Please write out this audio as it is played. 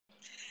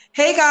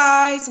Hey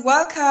guys,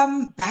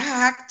 welcome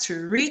back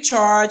to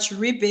Recharge,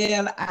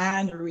 Rebuild,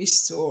 and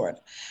Restore.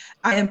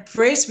 I am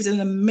praised with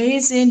an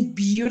amazing,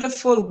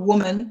 beautiful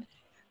woman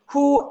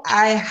who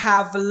I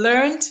have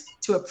learned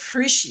to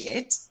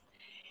appreciate,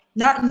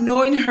 not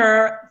knowing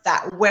her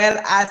that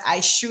well as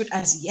I should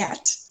as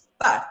yet,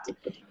 but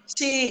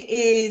she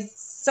is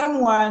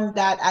someone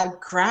that I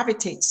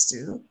gravitate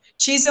to.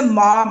 She's a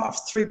mom of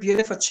three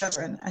beautiful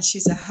children, and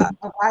she's a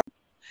wife,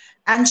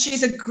 and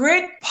she's a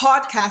great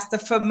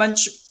podcaster for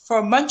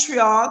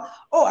Montreal.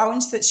 Oh, I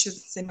want to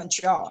say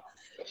Montreal,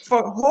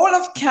 for whole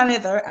of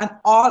Canada and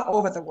all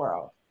over the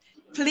world.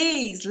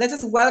 Please let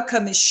us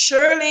welcome Miss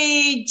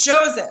Shirley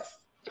Joseph.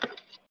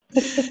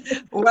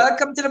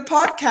 Welcome to the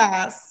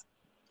podcast.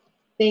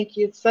 Thank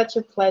you. It's such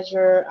a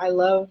pleasure. I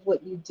love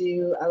what you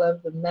do. I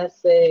love the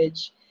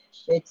message.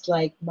 It's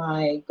like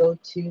my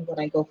go-to when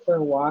I go for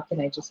a walk and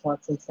I just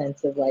want some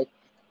sense of like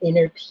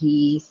inner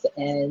peace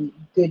and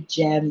good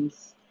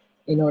gems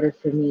in order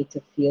for me to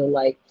feel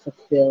like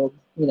fulfilled,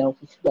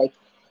 like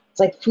it's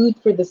like food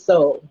for the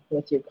soul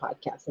with your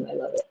podcast, and I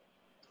love it.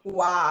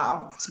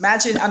 Wow.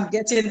 Imagine I'm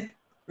getting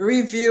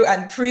review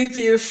and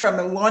preview from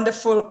a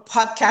wonderful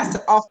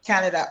podcaster of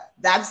Canada.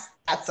 That's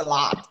a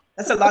lot.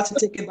 That's a lot to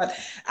take in, but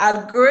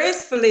I'll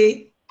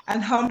gracefully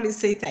and humbly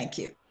say thank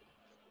you.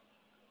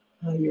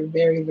 Oh, you're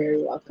very,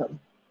 very welcome.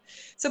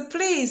 So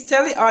please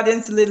tell the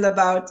audience a little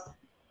about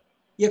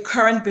your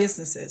current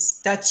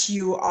businesses that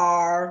you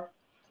are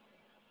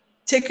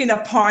taking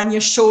upon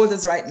your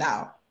shoulders right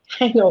now.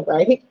 I know,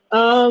 right?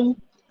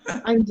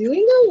 I'm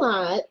doing a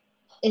lot,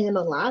 and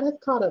a lot has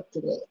caught up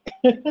to me.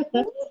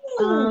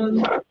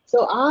 Ooh.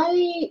 So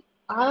I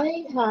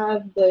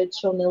have the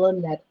Chonilla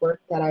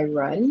network that I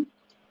run.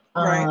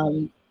 Right.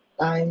 Um,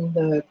 I'm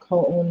the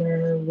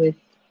co-owner with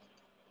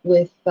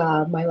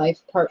my life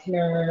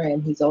partner,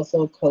 and he's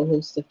also a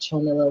co-host of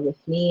Chonilla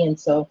with me. And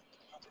so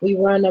we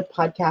run a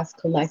podcast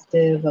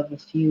collective of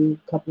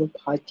couple of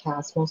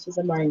podcasts. Most of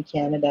them are in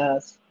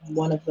Canada.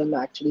 One of them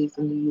actually is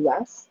in the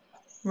U.S.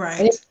 And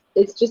Right.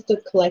 it's just a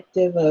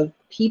collective of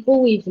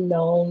people we've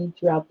known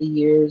throughout the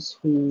years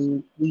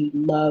who we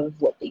love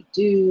what they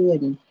do,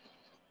 and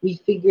we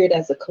figured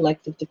as a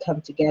collective to come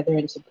together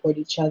and support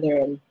each other.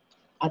 And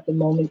at the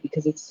moment,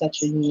 because it's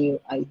such a new,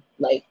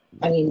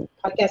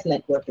 podcast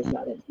network is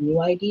not a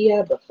new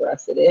idea, but for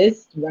us it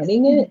is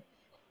running it.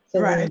 So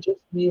we're Right.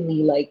 just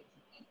really like,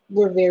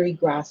 we're very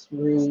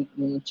grassroots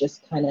and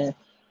just kind of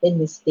in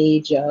the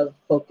stage of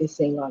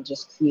focusing on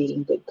just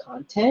creating good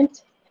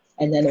content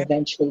and then Okay.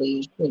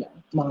 eventually,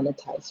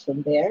 monetize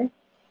from there.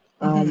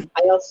 Mm-hmm.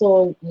 I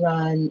also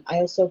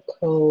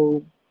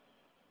co-own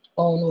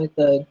with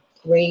a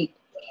great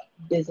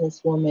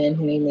businesswoman.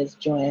 Her name is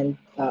Joanne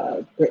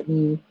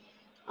Britton.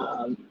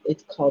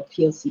 It's called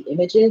POC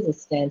Images. It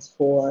stands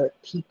for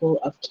People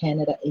of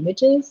Canada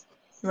Images,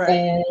 Right.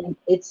 and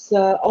it's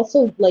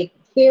also like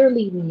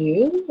fairly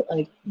new.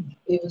 Like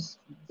it was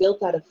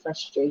built out of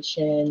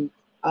frustration.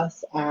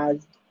 Us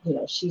as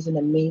she's an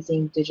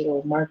amazing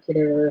digital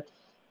marketer,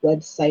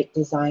 website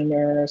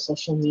designer,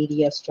 social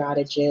media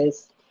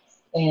strategist.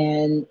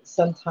 And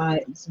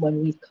sometimes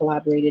when we've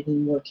collaborated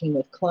and working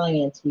with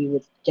clients, we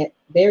would get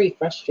very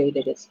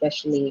frustrated,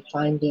 especially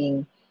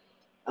finding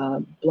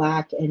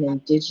Black and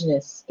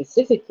Indigenous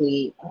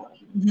specifically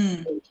Mm-hmm. in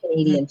Mm-hmm.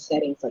 Canadian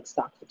settings, like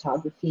stock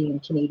photography in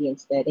Canadian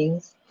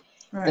settings.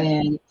 Right.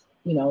 And,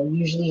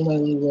 usually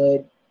when we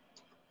would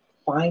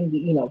find,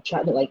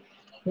 try to like,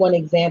 one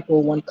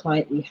example, one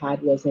client we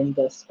had was in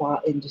the spa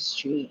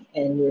industry,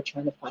 and we were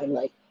trying to find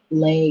like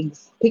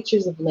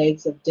pictures of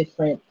legs of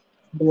different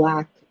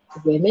Black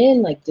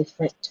women, like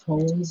different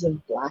tones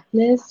of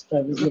Blackness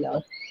from,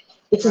 different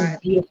Right.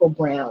 beautiful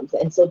browns.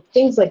 And so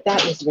things like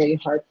that was very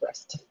hard for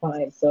us to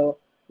find. So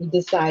we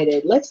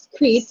decided let's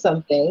create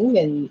something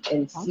and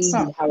see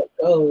Awesome. how it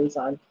goes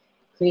on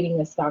creating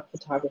a stock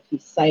photography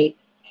site.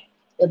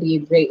 It's a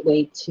great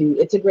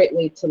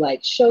way to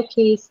like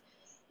showcase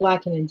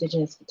Black and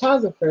Indigenous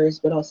photographers,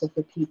 but also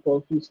for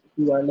people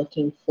who are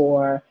looking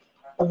for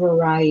a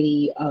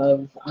variety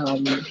of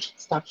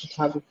stock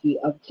photography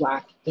of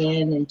Black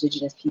and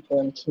Indigenous people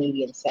in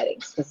Canadian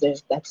settings.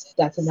 Because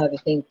that's another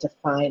thing to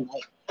find,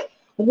 like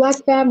a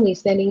Black family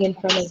standing in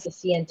front of the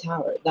CN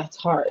Tower. That's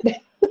hard,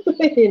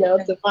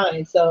 to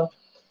find. So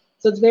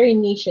it's very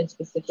niche and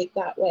specific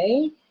that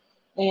way.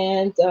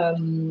 And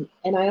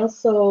I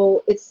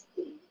also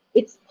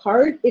it's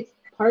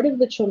part of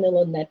the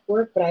Chonilla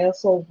network, but I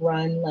also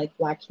run like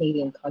Black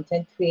Canadian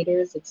content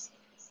creators. It's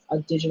a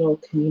digital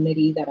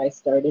community that I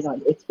started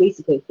on. It's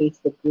basically a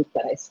Facebook group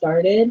that I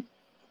started,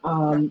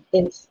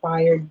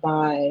 inspired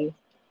by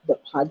the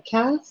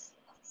podcast.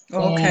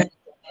 Okay.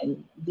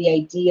 And the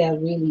idea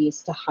really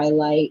is to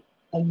highlight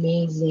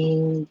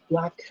amazing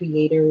Black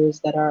creators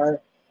that are,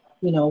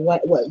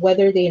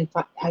 whether they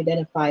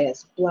identify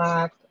as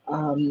Black,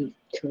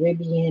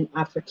 Caribbean,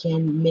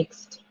 African,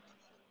 mixed,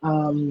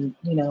 you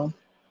know,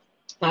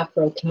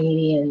 Afro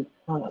Canadian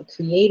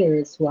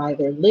creators who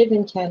either live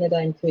in Canada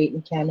and create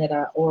in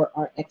Canada or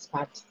are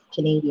expat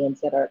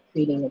Canadians that are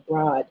creating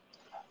abroad.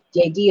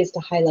 the idea is to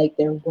highlight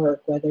their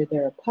work, whether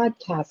they're a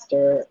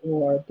podcaster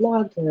or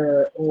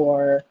blogger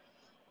or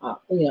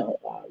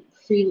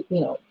free,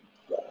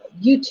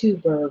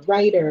 YouTuber,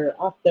 writer,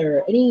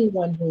 author,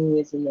 anyone who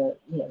is in the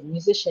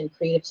musician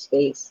creative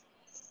space,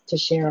 to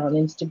share on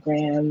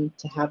Instagram,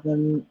 to have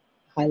them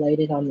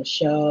highlighted on the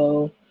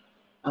show.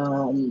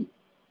 And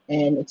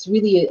it's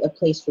really a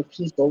place for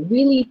people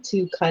really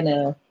to kind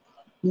of,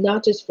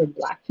 not just for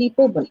Black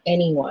people, but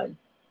anyone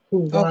who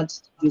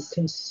wants to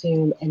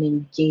consume and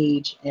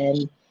engage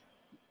and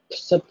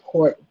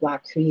support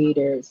Black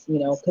creators,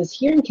 because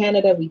here in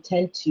Canada, we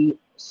tend to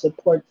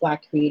support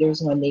Black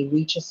creators when they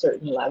reach a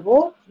certain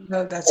level.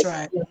 No, that's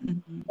right.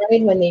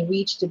 Right when they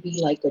reach to be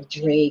like a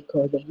Drake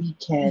or The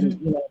Weeknd,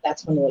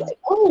 that's when they're like,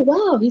 oh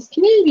wow, he's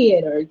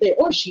Canadian,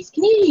 or she's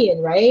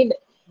Canadian, right?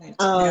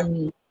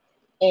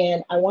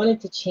 And I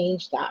wanted to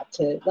change that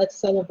to, let's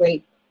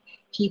celebrate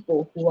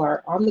people who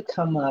are on the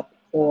come up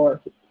or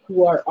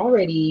who are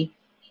already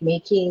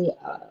making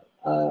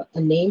a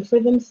name for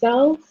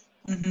themselves,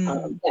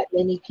 that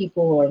many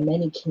people or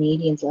many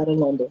Canadians, let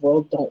alone the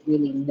world, don't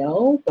really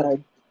know, but are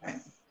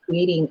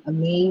creating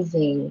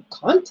amazing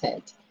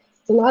content.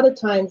 So a lot of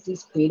times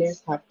these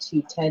creators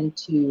tend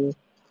to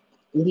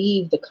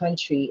leave the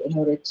country in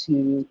order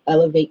to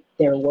elevate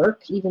their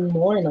work even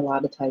more, and a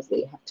lot of times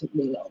they have to,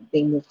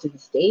 they move to the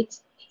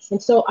States.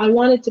 And so I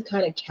wanted to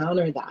kind of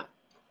counter that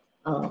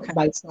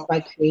by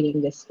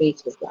creating this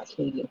space with Black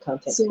Canadian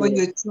content. So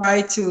creators. You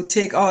try to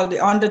take all the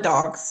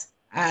underdogs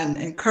and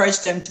encourage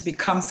them to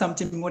become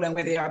something more than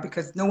where they are,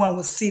 because no one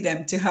will see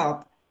them to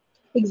help.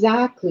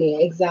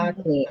 Exactly.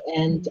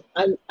 And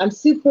I'm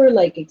super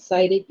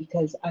excited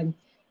because I'm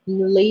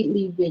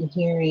lately been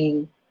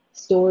hearing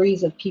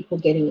stories of people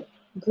getting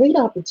great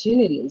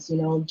opportunities,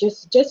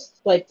 just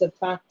like the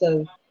fact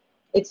of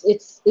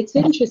it's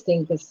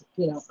interesting because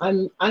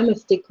I'm a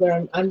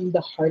stickler. I'm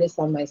the hardest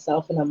on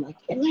myself, and I'm like,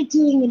 am I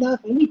doing enough?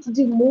 I need to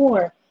do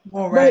more.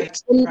 Right.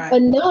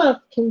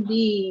 Enough can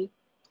be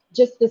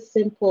just a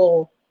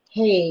simple,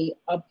 hey,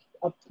 an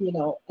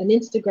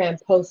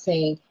Instagram post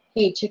saying,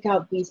 hey, check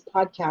out these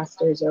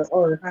podcasters,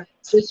 or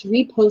just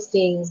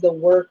reposting the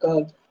work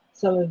of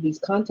some of these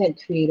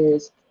content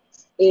creators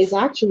is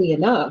actually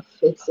enough.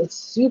 It's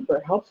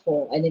super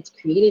helpful, and it's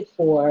created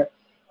for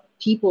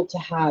people to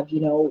have,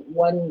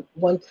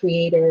 one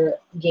creator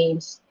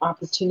gains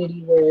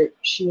opportunity where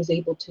she was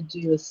able to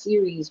do a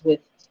series with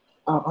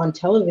on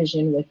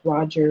television with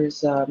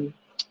Rogers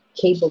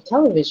cable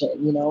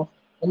television.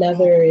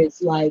 Another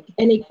is and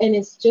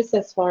it's just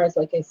as far as,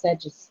 like I said,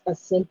 just a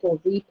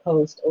simple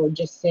repost or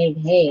just saying,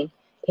 hey,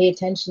 pay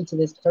attention to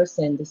this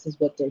person, this is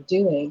what they're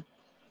doing.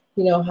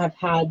 Have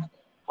had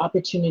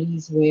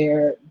opportunities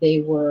where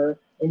they were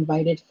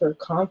invited for a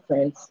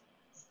conference,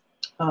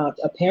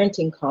 a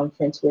parenting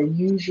conference, where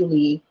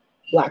usually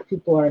Black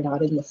people are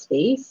not in the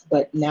space,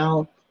 but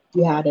now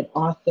you had an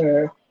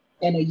author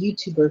and a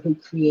YouTuber who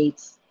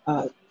creates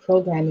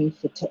programming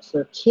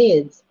for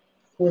kids,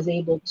 who was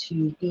able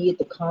to be at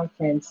the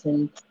conference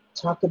and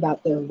talk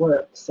about their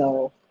work.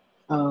 So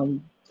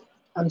I'm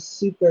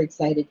super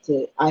excited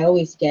I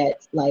always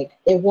get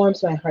it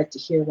warms my heart to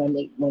hear when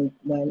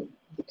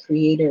the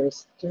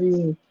creators,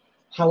 through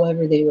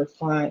however they were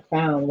found,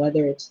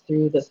 whether it's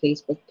through the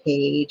Facebook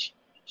page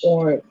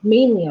or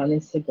mainly on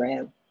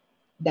Instagram,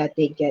 that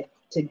they get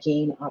to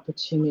gain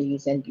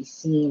opportunities and be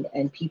seen,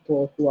 and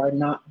people who are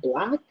not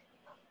Black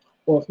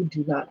or who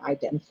do not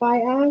identify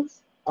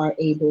as are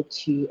able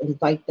to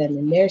invite them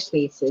in their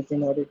spaces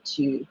in order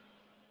to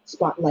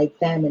spotlight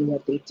them and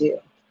what they do.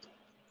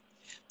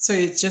 So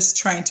you're just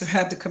trying to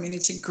help the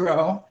community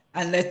grow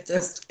and let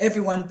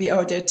everyone be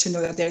out there to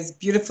know that there's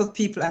beautiful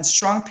people and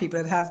strong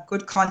people that have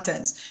good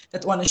content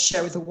that want to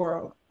share with the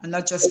world, and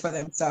not just for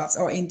themselves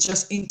or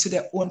into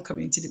their own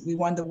community. We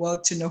want the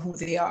world to know who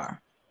they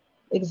are.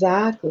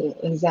 Exactly.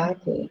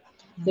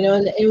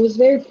 And it was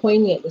very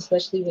poignant,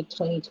 especially with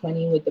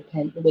 2020, with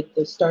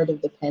the start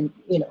of the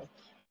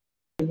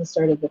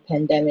start of the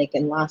pandemic,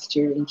 and last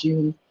year in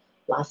June,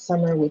 last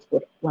summer, with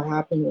what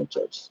happened with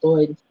George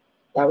Floyd.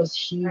 That was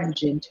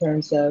huge in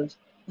terms of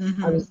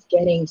I was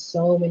getting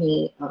so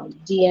many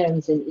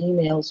DMs and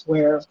emails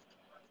where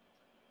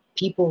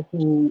people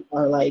who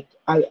are like,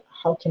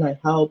 how can I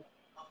help?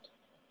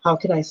 How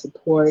can I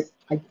support?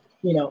 I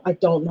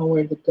don't know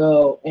where to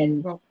go.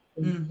 And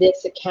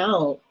this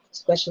account,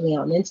 especially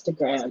on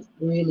Instagram,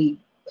 really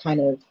kind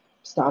of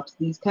stops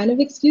these kind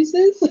of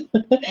excuses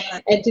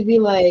and to be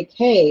like,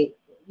 hey,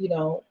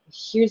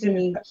 here's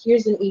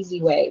an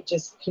easy way.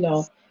 Just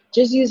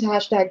use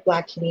hashtag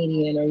Black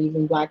Canadian, or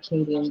even Black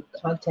Canadian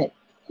content,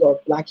 or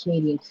Black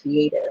Canadian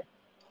creator.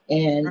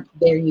 And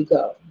there you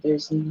go. You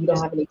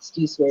don't have an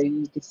excuse where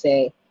you could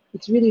say,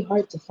 it's really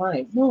hard to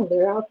find. No,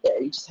 they're out there.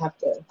 You just have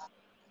to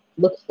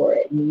look for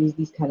it and use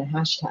these kind of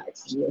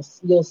hashtags.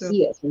 You'll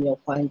see us and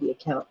you'll find the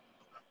account.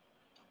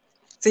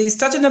 So you're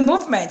starting a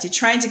movement. You're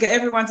trying to get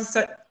everyone to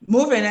start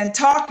moving and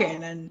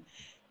talking and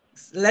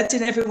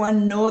letting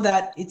everyone know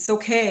that it's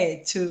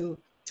okay to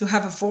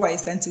have a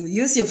voice and to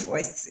use your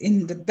voice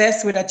in the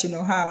best way that you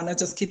know how, and not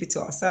just keep it to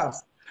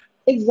ourselves.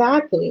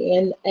 exactly.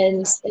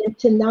 And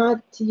to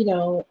not,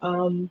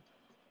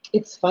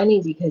 it's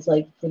funny because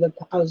like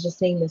I was just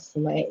saying this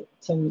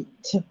to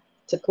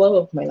to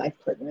Chloe, my life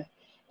partner,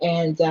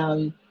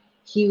 and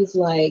he was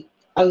like,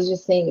 I was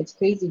just saying it's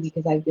crazy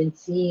because I've been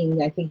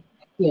seeing, I think,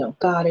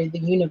 God or the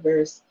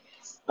universe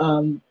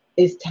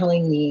is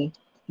telling me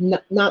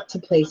not to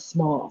play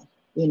small,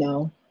 you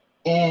know,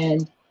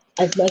 and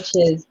as much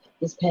as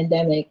this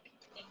pandemic,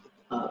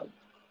 um,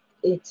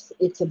 it's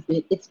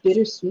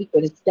bittersweet,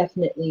 but it's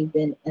definitely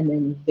been an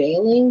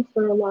unveiling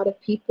for a lot of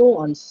people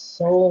on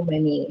so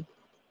many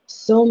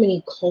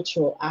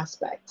cultural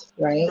aspects,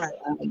 right? Right.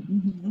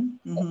 Mm-hmm.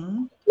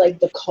 Mm-hmm. Like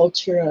the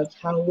culture of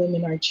how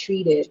women are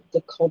treated, the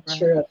Right.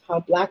 culture of how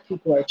Black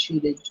people are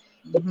treated,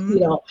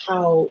 Mm-hmm.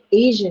 how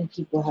Asian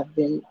people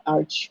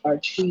are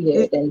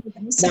treated, and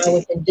now Ethnicity.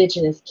 with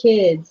Indigenous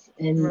kids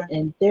and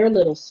Right. their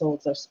little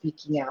souls are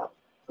speaking out.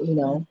 You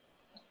know,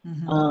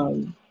 Mm-hmm.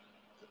 um,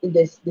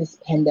 this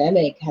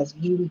pandemic has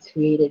really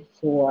created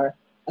for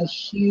a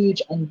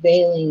huge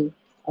unveiling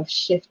of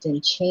shift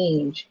and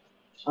change,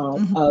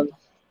 Mm-hmm.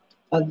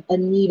 of a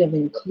need of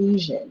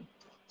inclusion. Right.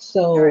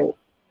 So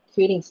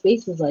creating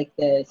spaces like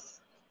this,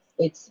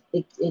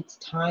 it's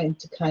time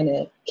to kind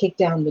of kick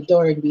down the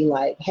door and be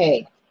like,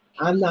 hey,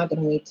 I'm not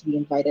going to wait to be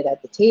invited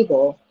at the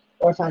table,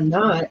 or if I'm Mm-hmm.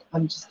 not,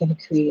 I'm just going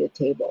to create a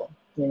table,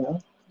 you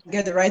know.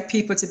 Get the right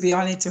people to be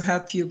on it to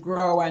help you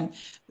grow and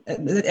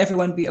let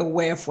everyone be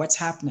aware of what's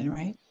happening,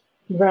 right?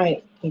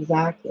 Right,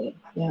 exactly.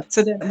 Yeah.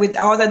 So then, with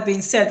all that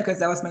being said, because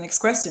that was my next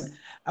question,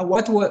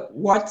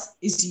 what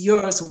is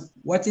yours?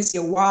 What is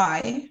your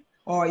why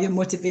or your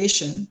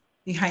motivation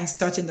behind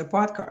starting your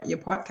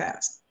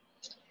podcast?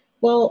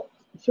 Well,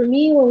 for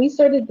me, when we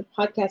started the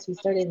podcast, we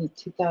started in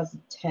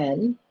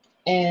 2010,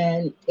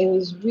 and it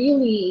was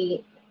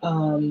really,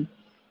 um,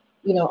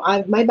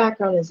 my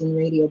background is in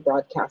radio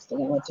broadcasting.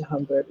 I went to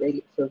Humber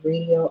radio for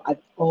radio.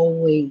 I've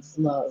always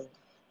loved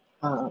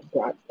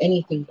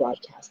anything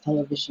broadcast,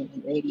 television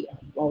and radio.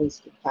 I've always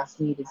been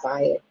fascinated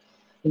by it.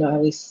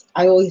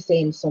 I always say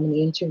in so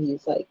many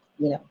interviews, like,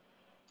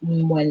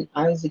 when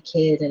I was a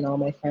kid and all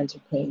my friends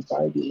were playing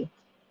Barbie,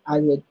 I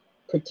would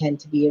pretend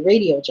to be a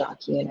radio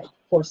jockey and I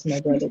forced my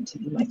brother to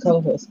be my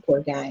co-host.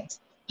 Poor guy.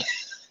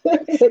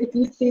 when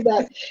you see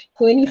that,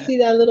 when you see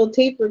that little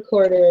tape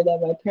recorder that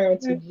my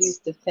parents would use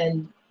to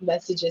send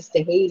messages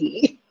to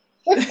Haiti,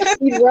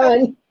 he'd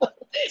run.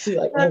 He's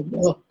like, oh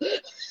no.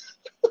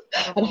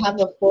 I'd have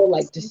a full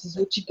like, this is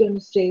what you're gonna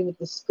say with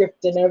the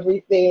script and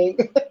everything.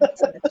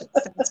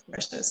 That's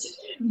precious.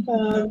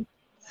 um,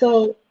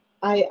 so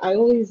I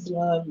always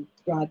love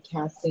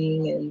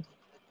broadcasting,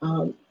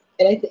 um,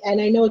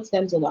 and I know it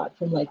stems a lot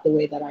from like the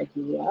way that I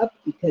grew up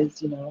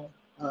because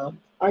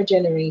our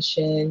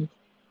generation.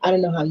 I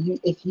don't know how you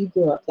if you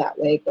grew up that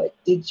way, but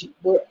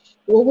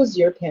what was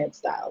your parents'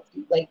 style?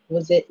 Like,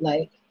 was it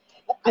like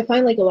I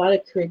find like a lot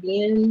of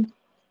Caribbean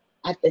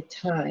at the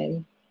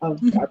time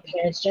of our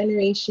parents'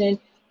 generation,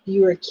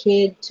 you were a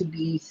kid to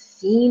be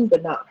seen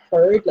but not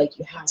heard. Like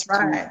you have That's to,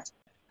 right.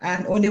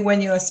 And only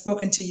when you are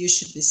spoken to, you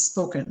should be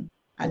spoken.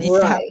 And if you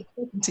have right.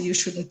 spoken to, you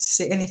shouldn't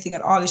say anything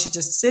at all. You should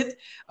just sit,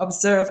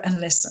 observe, and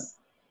listen.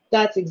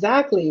 That's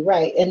exactly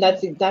right. And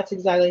that's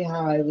exactly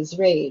how I was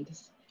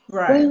raised.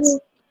 Right.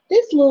 Well,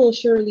 this little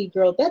Shirley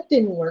girl, that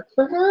didn't work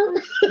for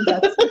her.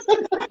 That's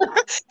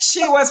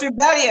She was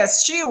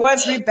rebellious. She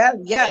was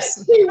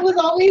rebellious. She was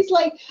always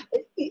like,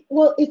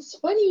 well, it's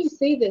funny you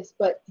say this,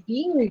 but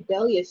being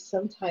rebellious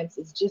sometimes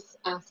is just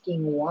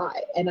asking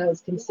why. And I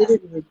was Yes.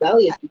 considered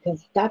rebellious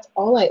because that's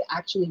all I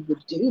actually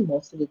would do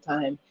most of the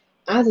time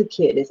as a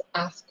kid is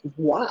ask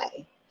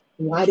why.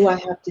 Why do Yeah. I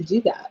have to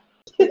do that?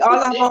 We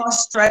all have our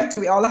strengths,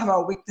 we all have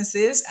our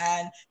weaknesses,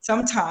 and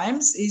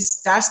sometimes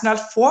is that's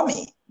not for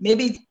me.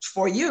 Maybe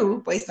for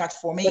you, but it's not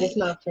for But it's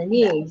me. not for And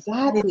me. it's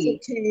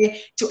Exactly.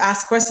 okay to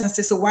ask questions.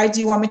 Say, so why do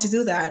you want me to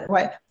do that?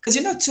 Why?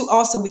 Because too,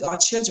 also with our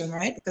children,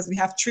 right? Because we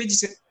have three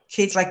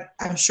kids, like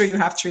I'm sure you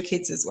have three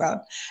kids as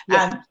well,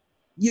 Yeah. and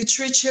you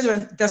three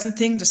children doesn't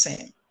think the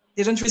same.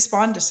 They don't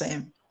respond the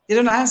same. They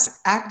don't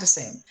act the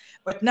same.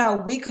 But now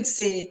we could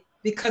say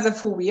because of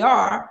who we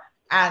are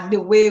and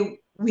the way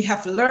we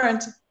have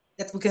learned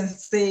that we can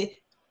say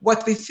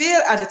what we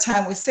feel at the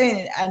time we're saying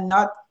it and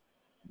not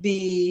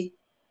be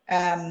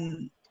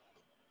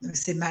let me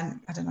say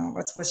I don't know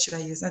what should I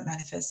use, not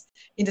manifest,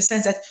 in the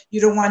sense that you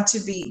don't want to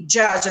be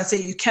judged and say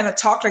you cannot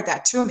talk like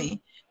that to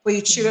me, but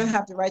your children Mhm.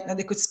 have the right now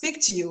they could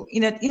speak to you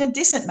in a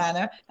decent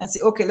manner and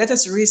say, okay, let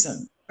us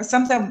reason. But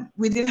sometimes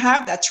we didn't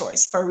have that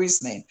choice for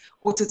reasoning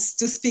or to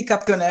speak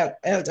up to an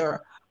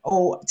elder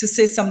or to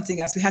say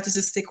something else. We had to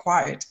just stay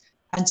quiet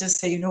and just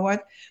say, you know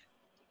what,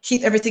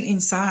 keep everything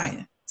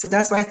inside. So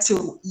that's why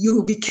too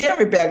you became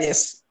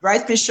rebellious,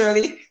 right, Miss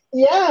Shirley?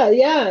 Yeah,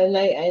 yeah, and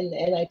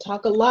I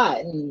talk a lot,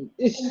 and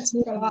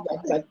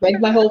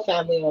my whole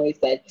family always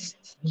said,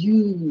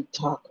 "You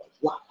talk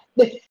a lot."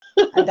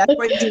 And that's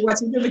why you do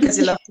what you do because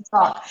you love to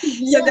talk.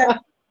 So that Yeah.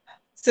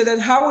 so then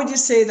how would you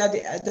say that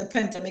the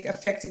pandemic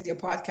affected your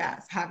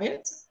podcast? Have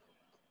it?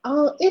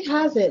 It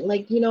hasn't.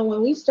 Like,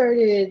 when we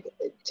started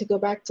to go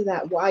back to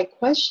that why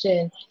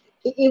question,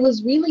 it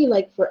was really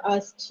like for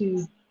us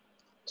to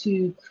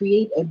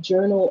create a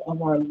journal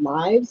of our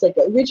lives. Like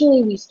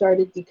originally we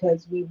started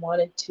because we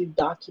wanted to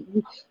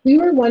document, we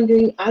were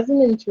wondering as an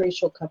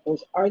interracial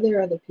couples, are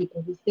there other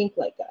people who think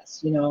like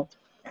us? You know,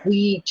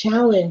 we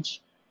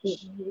challenge,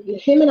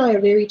 him and I are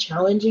very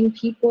challenging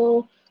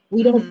people.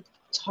 We don't Mhm.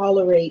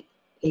 tolerate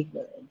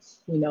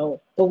ignorance, you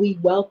know, but we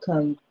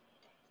welcome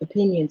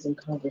opinions and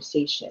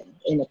conversation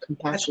in a That's what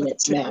compassionate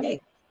it should manner.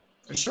 be,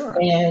 for sure.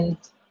 And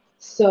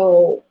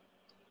so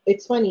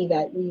it's funny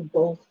that we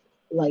both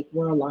like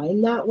were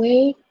aligned that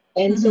way,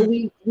 and so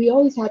Hmm. we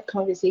always had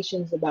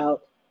conversations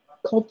about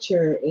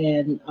culture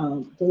and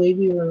the way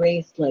we were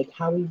raised, like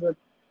how we were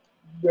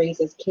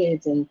raised as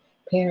kids and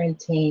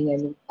parenting,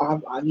 and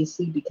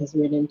obviously because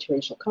we're an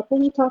interracial couple,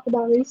 we talk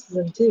about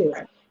racism too,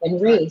 Right, and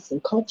right. race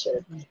and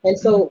culture. Mhm. And Mhm.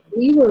 so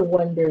we were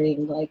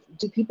wondering, like,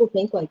 do people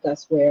think like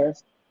us? Where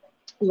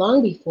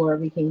long before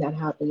everything that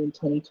happened in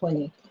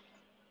 2020,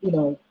 you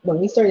know, when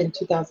we started in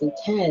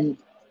 2010,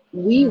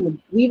 Mhm.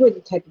 we were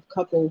the type of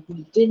couple who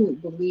didn't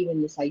believe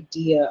in this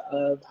idea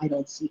of I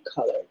don't see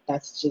color.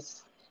 That's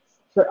just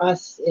for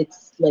us.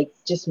 It's like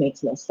just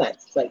makes no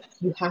sense. Like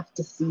you have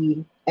to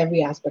see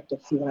every aspect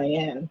of who I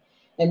am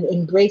and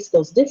embrace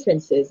those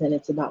differences. And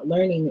it's about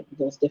learning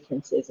those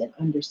differences and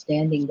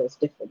understanding those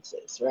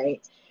differences,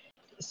 right?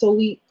 So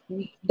we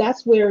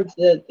that's where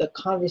the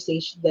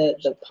conversation,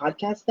 the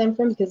podcast stemmed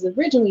from, because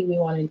originally we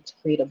wanted to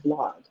create a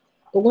blog,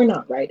 but we're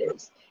not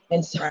writers.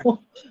 And Right. so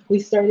we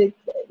started,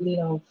 you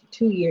know, for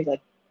 2 years,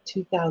 like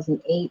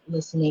 2008,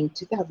 listening,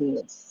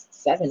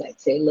 2007 I'd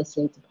say,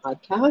 listening to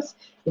podcasts,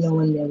 you know,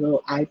 when they're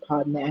little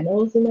iPod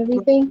nanos and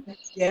everything.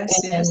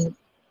 Yes, yes.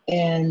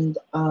 And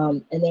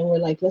then we're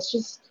like, let's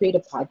just create a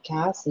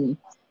podcast, and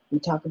we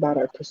talk about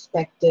our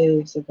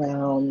perspectives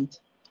around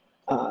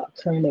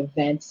current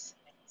events.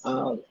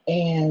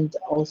 And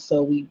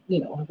also we,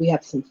 you know, we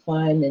have some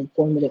fun and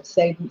formative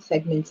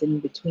segments in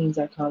between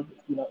our,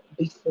 you know,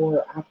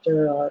 before,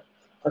 after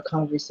our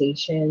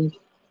conversation.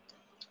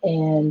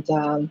 And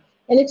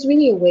it's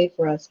really a way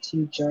for us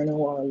to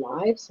journal our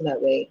lives. So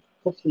that way,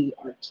 hopefully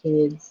our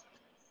kids,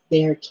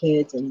 their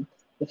kids, and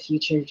the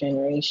future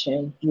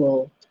generation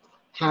will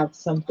have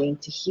something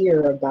to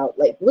hear about,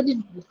 like what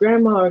did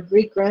grandma or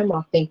great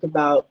grandma think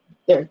about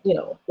their, you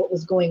know, what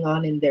was going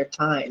on in their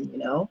time, you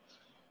know.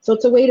 So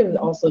it's a way to Mhm.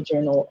 also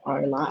journal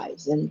our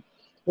lives. And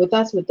with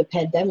us, with the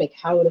pandemic,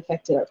 how it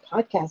affected our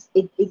podcast,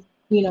 it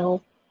you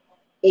know,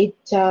 it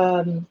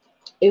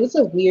was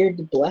a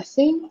weird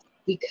blessing, Right.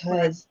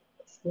 because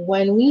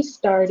when we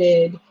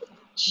started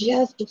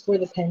just before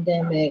the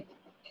pandemic,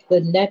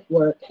 the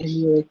network, and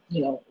we were,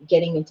 you know,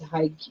 getting into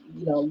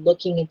you know,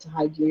 looking into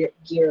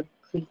gear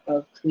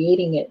of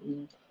creating it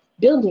and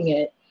building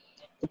it,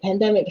 the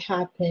pandemic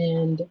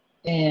happened.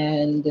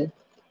 And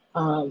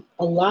a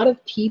lot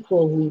of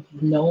people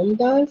who've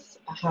known us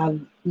have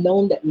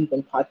known that we've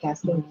been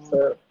podcasting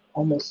for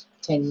almost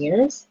 10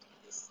 years.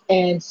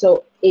 And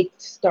so it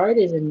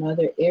started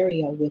another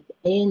area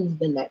within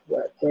the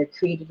network, where it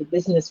created a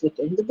business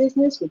within the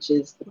business, which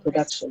is the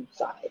production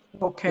side. You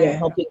know, Okay.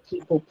 helping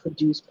people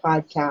produce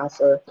podcasts.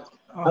 Or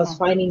I was Uh-huh.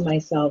 finding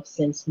myself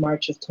since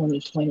March of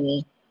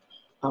 2020,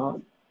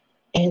 um,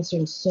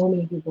 answering so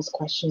many people's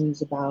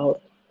questions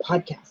about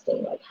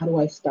podcasting. Like, how do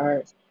I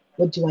start?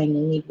 What do I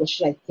need? What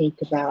should I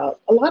think about?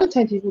 A lot of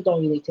times people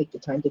don't really take the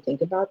time to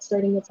think about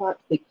starting a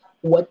like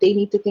what they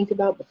need to think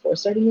about before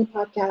starting a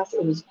podcast.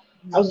 I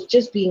Mhm. was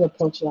just being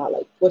approached a lot,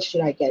 like, what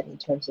should I get in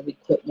terms of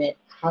equipment?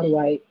 How do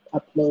I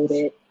upload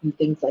it and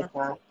things like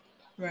that.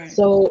 Right.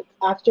 So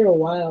after a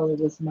while, it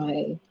was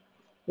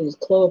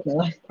Chloe, my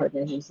life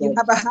partner, who's You like,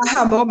 have a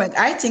haha moment.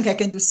 I think I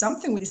can do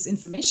something with this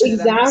information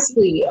that I'm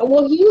receiving. exactly.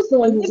 Well, he was the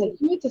one who's like, Really?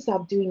 you need to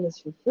stop doing this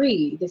for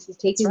free. This is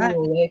That's taking right.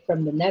 you away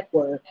from the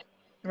network,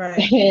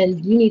 Right.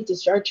 and you need to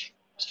start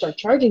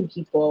charging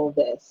people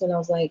this. And I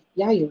was like,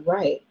 yeah, you're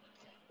right.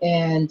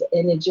 And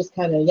it just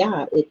kind of,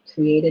 yeah, it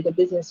created a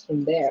business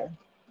from there.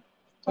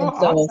 Oh, And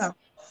so awesome.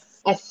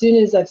 as soon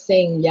as I'm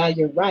saying, yeah,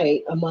 you're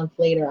right, a month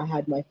later, I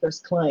had my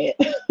first client.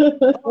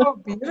 Oh,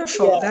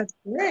 beautiful. Yeah, That's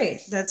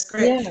great. That's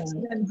great. yeah,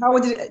 So then how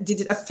did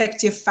it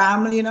affect your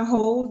family in a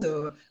whole,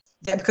 or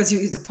that because you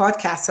use the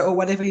podcast or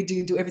whatever you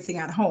do everything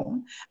at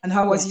home? And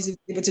how yeah. was you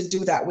able to do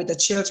that with the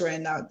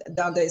children now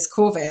there is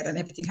COVID and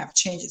everything have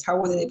changed? How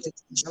was it It able was to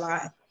teach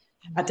July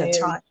at that very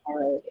time?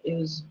 hard. It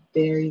was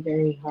very,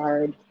 very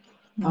hard.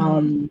 Hmm.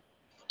 Um,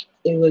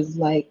 it was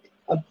like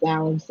a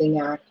balancing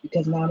act,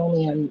 because not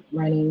only I'm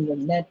running the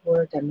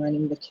network, I'm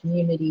running the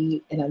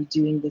community, and I'm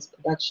doing this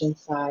production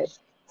side.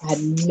 I had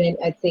many,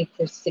 I'd say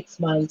for 6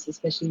 months,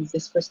 especially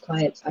this first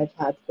client I've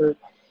had for,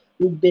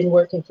 we've been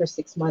working for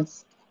 6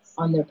 months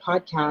on their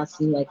podcast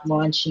and like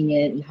launching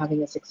it and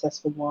having a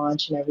successful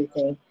launch and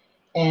everything.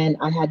 And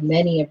I had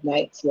many of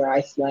nights where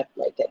I slept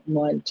like at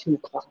 2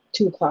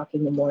 o'clock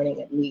in the morning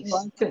at Well, least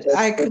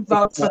I for could six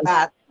vouch for months.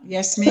 that.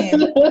 Yes,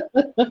 ma'am.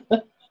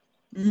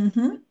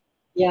 Hmm.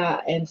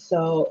 Yeah, and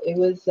so it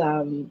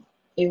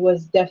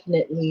was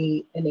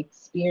definitely an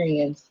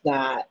experience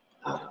that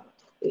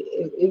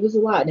it was a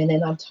lot. And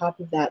then on top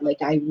of that,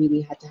 like I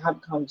really had to have a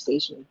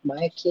conversation with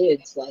my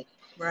kids. Like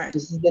Right.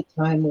 this is the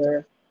time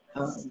where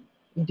um,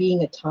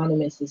 being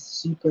autonomous is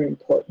super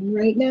important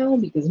right now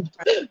because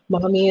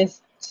mommy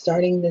is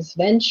starting this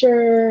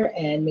venture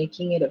and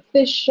making it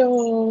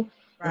official.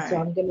 And so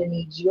Right. I'm going to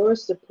need your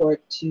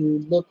support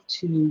to look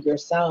to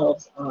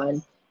yourselves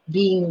on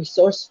being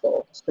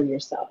resourceful for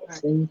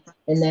yourselves. Right.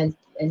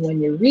 And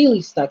when you're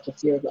really stuck,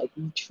 if you're like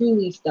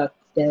truly stuck,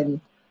 then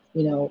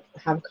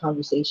have a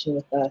conversation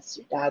with us.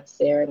 Your dad's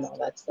there and all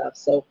that stuff.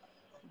 So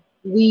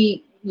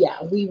we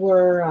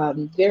were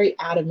very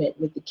adamant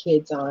with the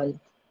kids on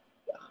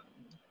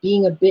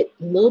being a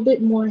little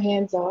bit more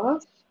hands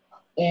off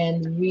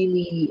and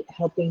really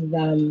helping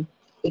them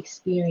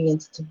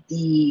experience to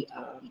be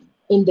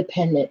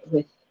independent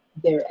with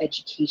their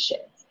education.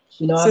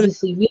 So the,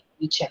 Obviously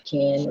we check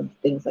in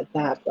and things like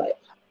that, but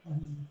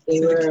so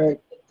the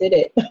they did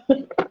it.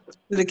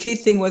 the key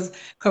thing was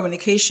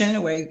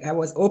communication, where I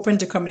was open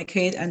to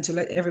communicate and to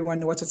let everyone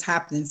know what was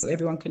happening, so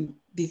everyone can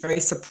be very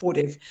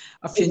supportive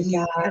of your new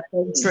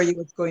Exactly. adventure you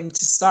was going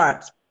to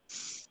start.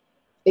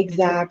 It was,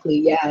 Exactly.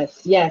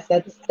 Yes. Yes.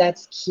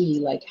 That's key.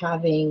 Like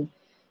having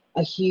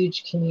a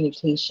huge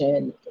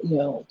communication,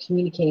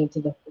 communicating to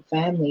the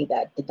family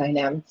that the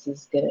dynamics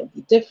is going to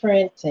be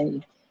different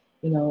and,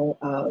 you know,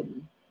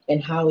 um,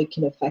 and how it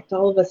can affect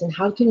all of us and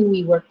how can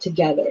we work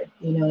together,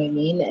 you know what I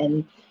mean?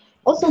 And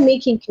also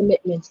making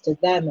commitments to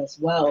them as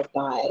well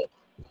by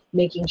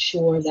making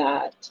sure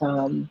that,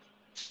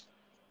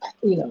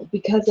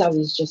 because I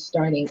was just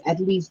starting, at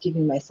least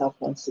giving myself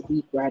once a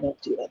week where I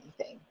don't do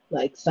anything.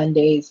 Like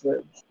Sundays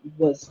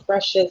was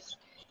precious.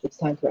 It's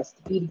time for us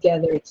to be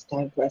together. It's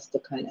time for us to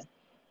kind of,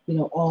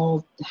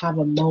 all have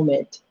a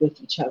moment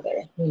with each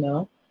other.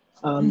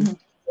 mhm.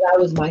 That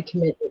was my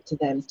commitment to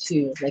them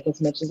too. Like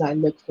as much as I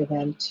look for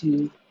them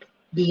to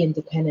be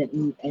independent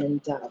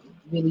and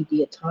really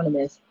be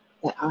autonomous,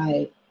 that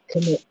I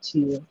commit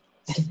to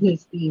at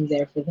least being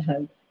there for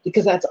them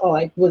because that's all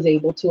I was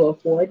able to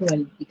afford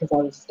because I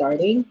was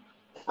starting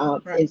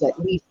Right. is at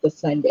least the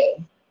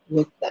Sunday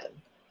with them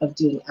of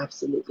doing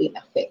absolutely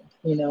nothing.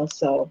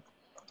 So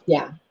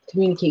yeah,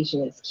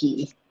 communication is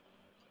key.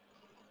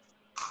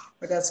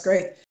 But that's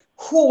great.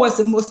 Who was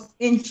the most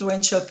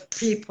influential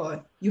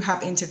people you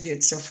have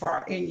interviewed so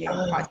far in your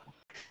Uh, podcast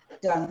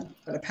done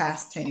for the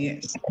past 10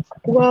 years?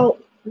 well,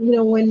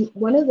 when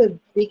one of the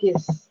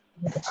biggest,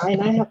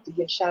 and I have to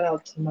give shout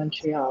out to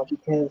Montreal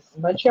because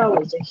Montreal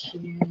was a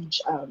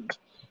huge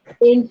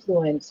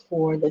influence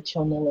for the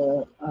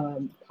Chonilla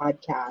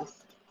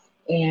podcast.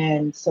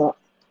 And so,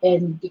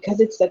 and because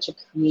it's such a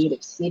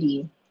creative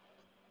city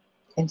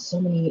and so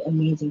many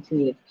amazing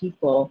creative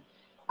people,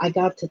 I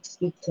got to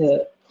speak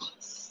to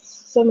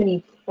so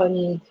many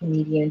funny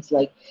comedians,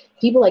 like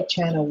people like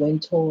Chana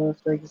Wintour,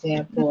 for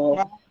example.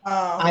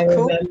 I Wow,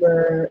 cool.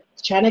 remember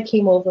China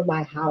came over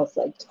my house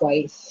like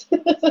twice.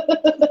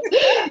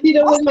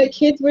 When my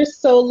kids were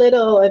so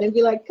little, and it'd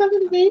be like, "Come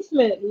in the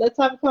basement, let's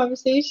have a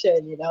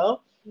conversation."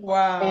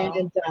 Wow.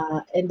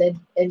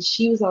 And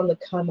she was on the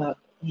come up,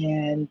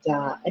 and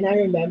I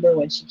remember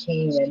when she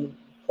came and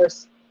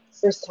first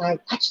time.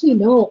 Actually,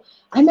 no,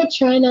 I met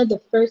China the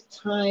first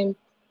time.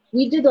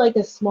 We did like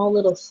a small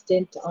little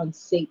stint on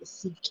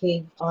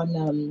CK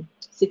on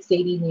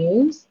 680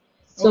 News.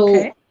 So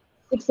Okay.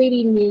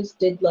 680 News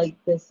did like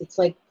this. It's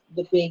like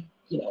the big,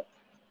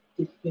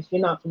 if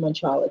you're not from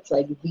Montreal, it's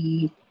like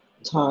the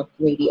talk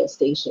radio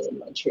station in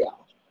Montreal.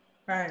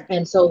 Right.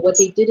 And so what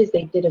they did is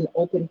they did an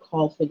open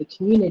call for the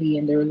community,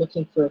 and they were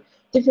looking for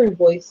different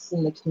voices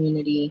in the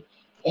community.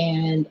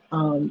 And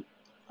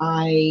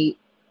I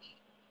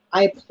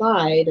I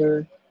applied,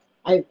 or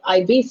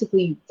I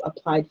basically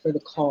applied for the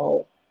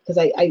call because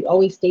I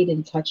always stayed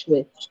in touch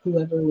with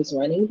whoever was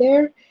running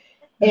there.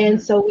 And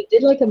Hmm. so we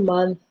did like a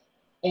month,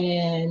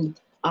 and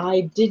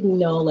I didn't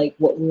know like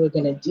what we were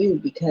gonna do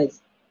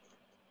because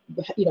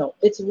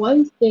it's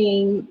one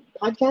thing.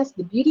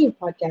 The beauty of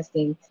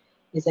podcasting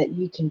is that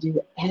you can do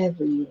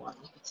whatever you want.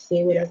 You can say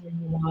Yeah. whatever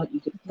you want. You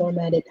can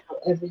format it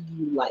however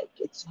you like.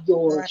 It's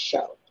your Right.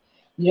 show.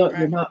 You're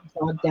Right. not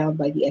bogged down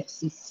by the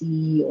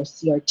FCC or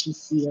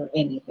CRTC or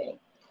anything.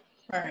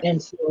 Right.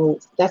 And so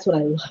that's what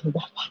I love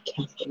about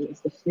podcasting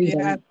is the Yeah.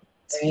 freedom, right?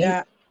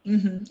 Yeah.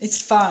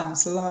 It's fun.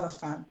 It's a lot of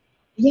fun.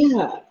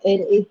 Yeah,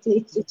 and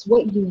it's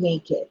what you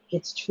make it.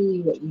 It's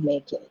truly what you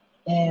make it.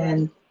 Right.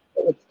 And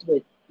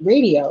with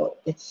radio,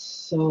 it's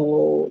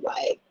so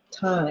like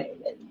time,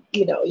 and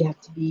you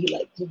have to be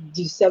like you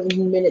do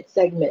 7 minute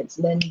segments,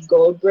 and then you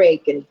go a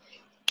break and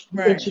you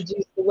Right.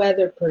 introduce the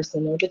weather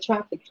person or the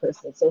traffic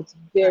person. So it's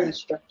very Right.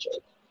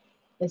 structured.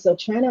 And so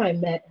Trina, I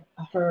met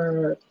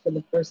her for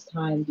the first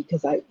time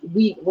because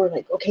we were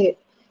like, okay,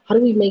 how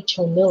do we make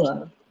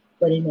Chonilla,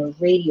 but in a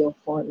radio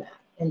format?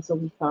 And so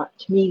we thought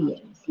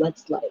comedians,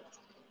 let's like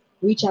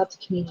reach out to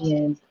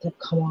comedians to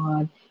come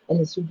on, and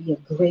this would be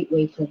a great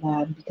way for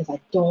them because I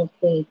don't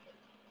think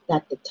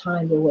that the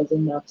time there was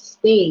enough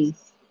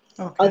space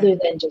Okay. other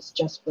than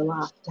just for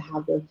laugh to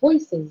have their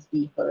voices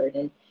be heard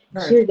and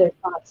Right. hear their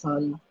thoughts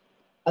on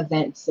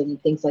events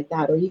and things like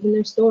that, or even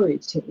their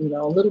stories, to,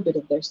 a little bit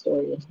of their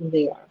story and who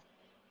they are.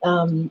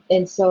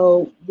 And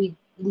so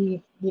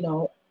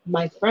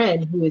my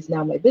friend, who is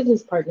now my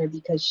business partner,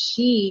 because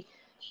she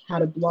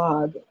had a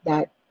blog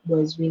that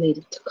was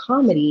related to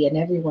comedy, and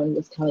everyone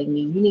was telling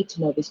me, you need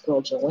to know this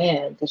girl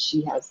Joanne because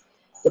she has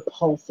the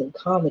pulse in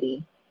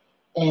comedy.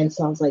 And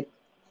so I was like,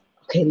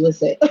 okay,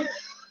 listen.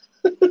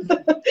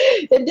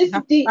 And this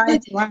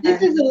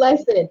is a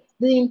lesson.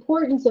 The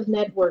importance of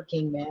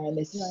networking, man,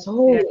 is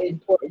so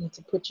important,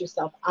 to put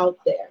yourself out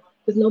there,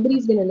 because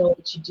nobody's gonna know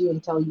what you do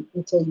until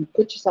you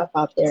put yourself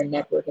out there and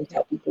network and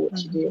tell people what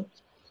you do.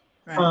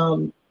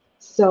 Right.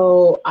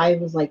 So I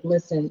was like,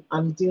 listen,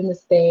 I'm doing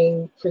this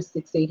thing for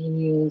 680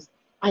 News.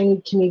 I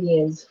need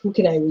comedians. Who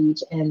can I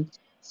reach? And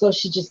so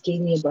she just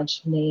gave me a bunch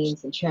of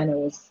names, and Trana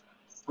was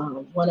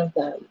one of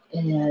them.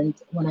 And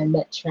when I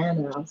met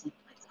Trana, I was like,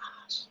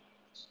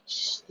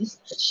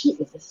 she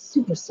is a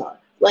superstar,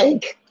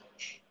 like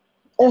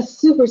a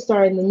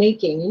superstar in the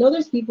making.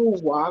 There's people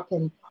who walk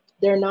and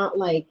they're not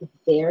like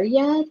there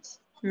yet,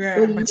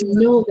 but you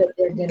know that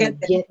they're gonna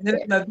get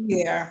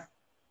there.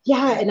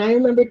 Yeah, and I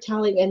remember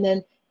telling, and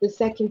then the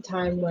second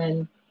time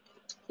when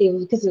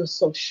because it was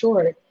so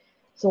short,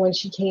 so when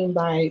she came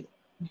by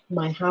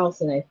my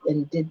house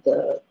and did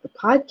the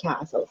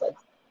podcast, I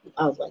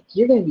was like,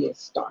 you're gonna be a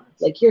star.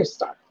 Like, you're a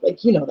star.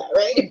 Like, you know that,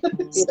 right?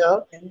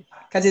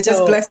 Because you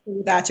just blessed her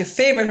with that. You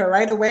favored her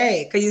right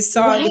away because you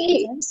saw the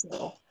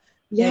potential.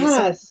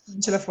 Yes. The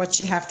potential of what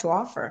she have to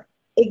offer.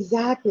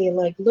 Exactly.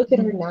 Like, look at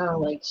her now.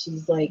 Like,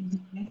 she's like,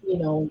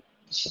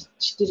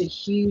 she did a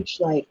huge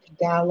like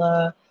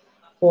gala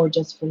for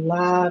Just for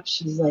Laughs.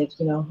 She's like,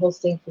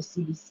 hosting for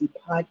CBC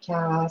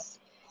podcasts,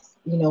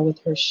 with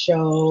her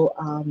show.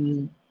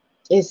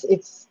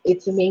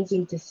 It's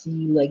amazing to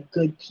see like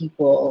good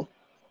people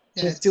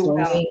just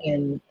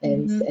growing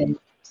and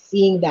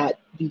seeing that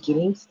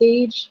beginning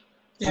stage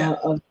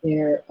of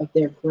their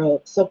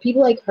growth. So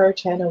people like her,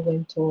 Trana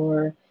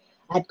Wintour,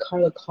 I had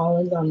Carla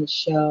Collins on the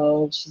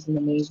show. She's an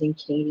amazing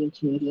Canadian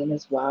comedian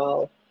as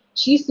well.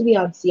 She used to be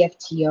on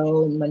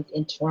CFTO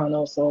in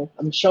Toronto, so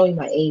I'm showing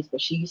my age, but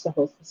she used to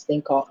host this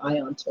thing called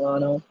Eye on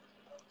Toronto.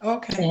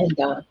 Okay. And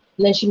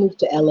then she moved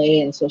to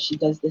LA, and so she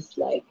does this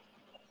like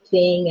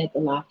thing at the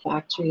Laugh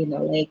Factory in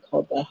LA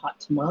called the Hot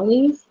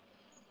Tamales.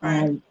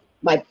 Right.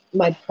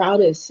 My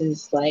proudest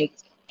is like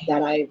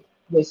that I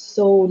was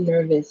so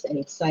nervous and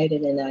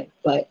excited,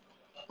 but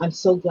I'm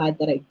so glad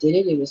that I did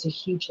it. It was a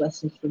huge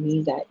lesson for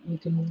me that you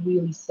can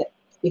really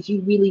if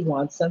you really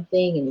want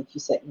something and if you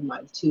set your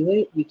mind to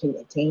it, you can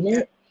attain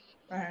it.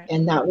 Right.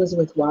 And that was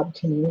with Rob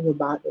Canoe,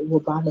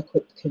 Wabana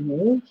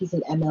Canoe. He's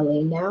an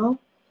MLA now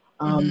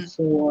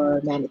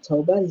for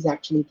Manitoba. He's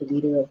actually the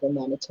leader of the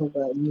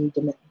Manitoba New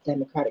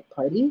Democratic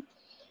Party.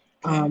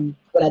 Okay.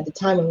 But at the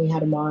time when we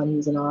had him on, he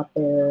was an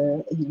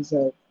author, he was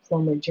a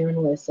former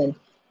journalist, and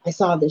I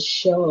saw this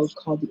show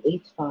called The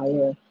Eighth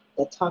Fire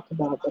that talked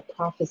about the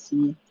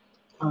prophecy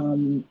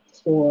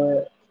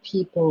for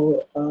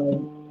people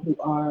who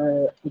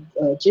are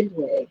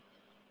Ojibwe.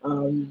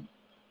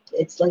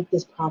 It's like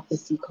this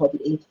prophecy called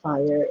the Eighth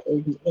Fire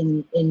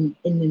in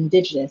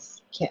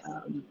indigenous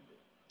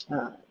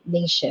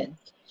nation.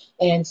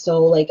 And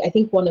so, like, I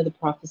think one of the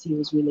prophecy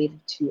was related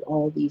to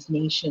all these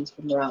nations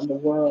from around the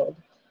world,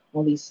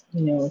 all these,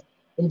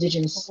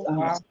 indigenous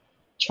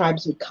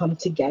tribes would come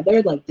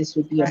together. Like, this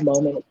would be a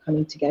moment of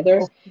coming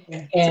together.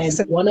 And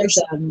one of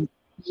them,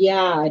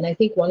 and I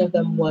think one of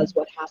them was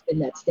what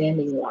happened at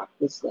Standing Rock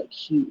was like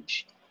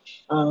huge.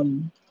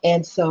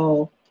 And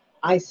so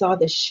I saw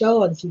the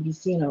show on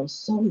CBC and I was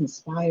so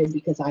inspired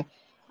because I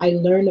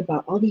learned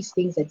about all these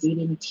things that they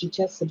didn't teach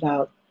us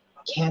about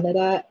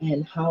Canada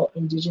and how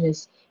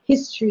Indigenous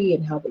history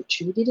and how they're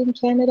treated in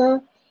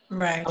Canada.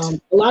 Right. A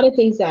lot of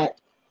things that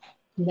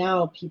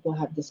now people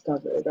have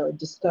discovered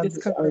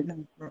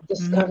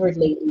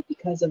lately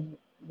because of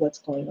what's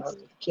going on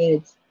with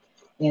kids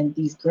and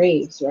these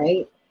graves,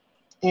 right?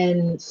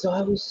 And so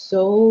I was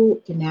so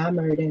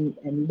enamored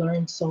and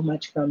learned so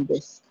much from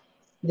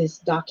this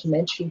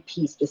documentary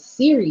piece, this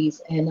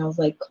series. And I was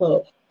like,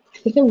 Chloe, I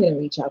think I'm going to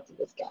reach out to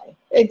this guy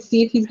and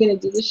see if he's going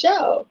to do the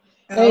show.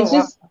 And I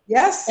just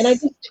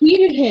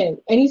tweeted him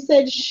and he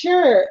said,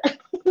 sure.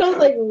 And I was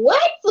like,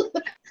 what?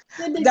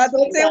 That's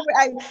the same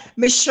way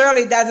Miss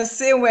Shirley, that's the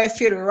same way I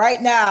feel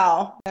right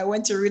now. I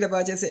went to read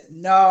about it and said,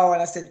 no.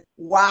 And I said,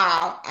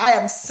 wow, I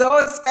am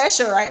so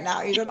special right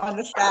now. You don't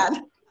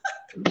understand.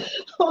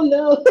 Oh,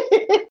 no.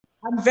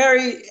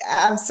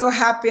 I'm so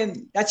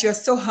happy that you're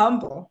so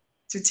humble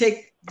to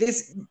take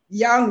this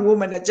young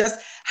woman that just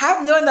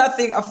have known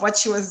nothing of what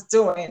she was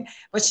doing,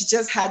 but she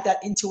just had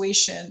that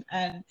intuition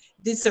and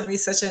did some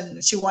research,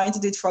 and she wanted to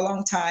do it for a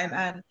long time.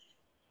 And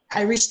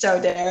I reached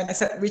out there and I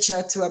started reaching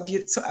out to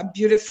a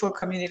beautiful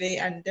community,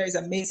 and there's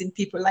amazing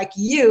people like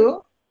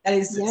you that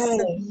is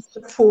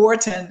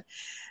support and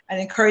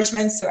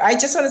encouragement. So I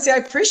just want to say I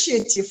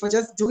appreciate you for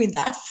just doing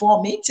that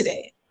for me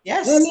today.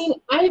 Yes. I mean,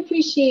 I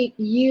appreciate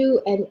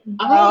you, and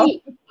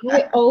I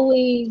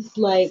always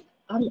like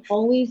I'm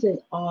always in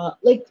awe.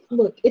 Like,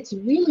 look, it's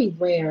really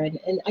rare,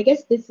 and I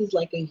guess this is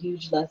like a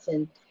huge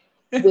lesson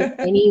with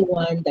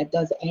anyone that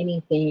does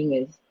anything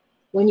is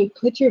when you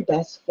put your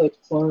best foot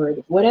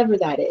forward, whatever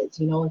that is,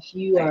 if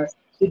you Right. are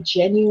your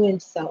genuine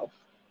self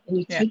and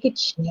you Yeah. take a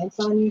chance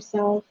on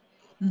yourself,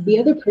 the Mm-hmm.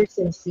 other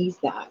person sees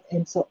that.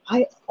 And so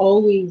I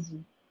always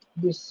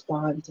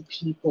respond to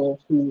people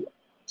who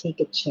take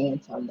a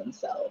chance on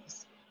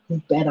themselves, who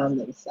bet on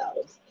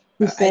themselves,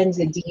 who I sends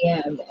a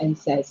DM and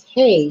says,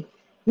 hey,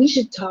 we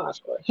should talk,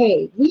 or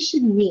hey, we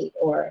should meet,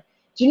 or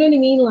do you know what I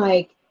mean?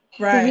 Like,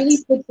 who right. really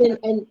puts in,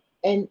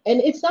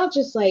 and it's not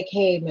just like,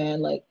 hey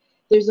man, like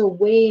there's a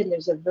way and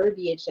there's a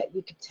verbiage that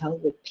you could tell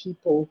with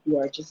people who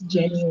are just Mm-hmm.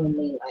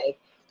 genuinely like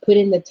put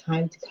in the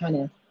time to kind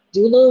of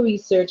do a little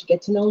research,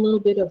 get to know a little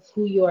bit of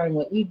who you are and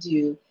what you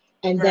do,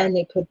 and Right. then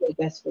they put their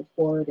best foot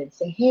forward and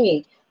say,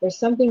 hey, there's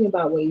something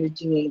about what you're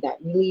doing that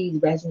really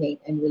resonates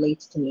and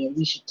relates to me, and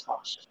we should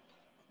talk.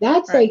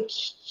 That's Right. like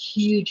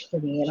huge for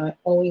me, and I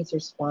always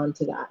respond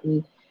to that.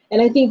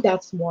 And I think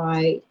that's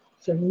why,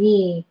 for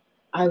me,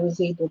 I was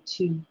able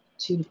to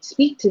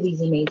speak to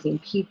these amazing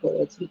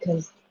people. It's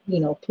because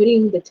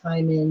putting the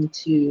time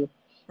into,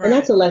 and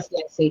that's Right. a lesson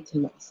I say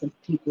to some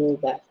people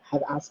that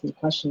have asked me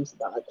questions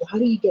about, like, well, how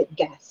do you get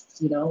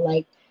guests?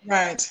 Like,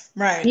 Right.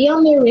 Right. be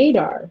on their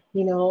radar,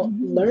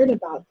 Mm-hmm. learn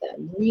about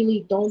them.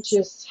 Really don't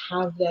just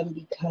have them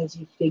because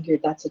you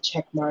figured that's a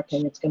check mark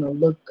and it's going to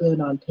look good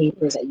on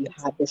paper that you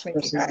had this Exactly.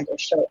 person on Right. their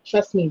show.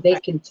 Trust me, they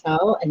Right. can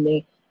tell, and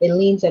it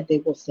leans that they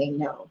will say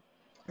no.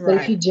 But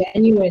if Right. you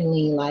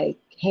genuinely like,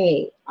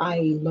 hey,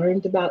 I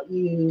learned about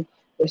you,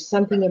 there's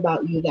something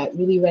about you that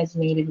really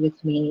resonated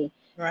with me.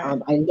 Right.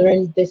 I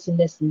learned this and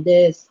this and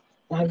this.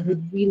 I Mm-hmm.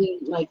 would really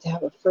like to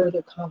have a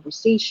further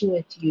conversation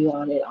with you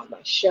on it on my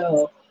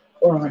show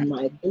or on Right.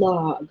 my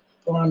blog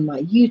or on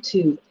my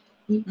YouTube.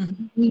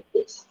 Mm-hmm.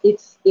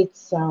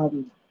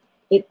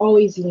 It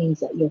always leans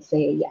that you'll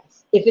say a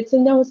yes. If it's a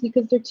no, it's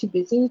because they're too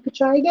busy. You could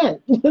try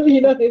again.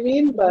 You know what I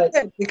mean? But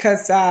Yeah,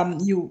 because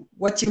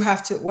what you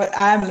have to what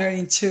I'm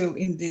learning too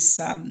in this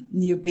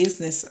new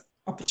business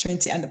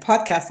opportunity and the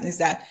podcast is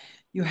that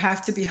you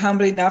have to be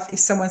humble enough if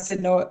someone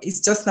said no, it's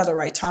just not the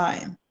right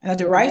time. And at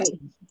the right right,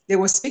 time, they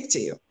will speak to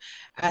you.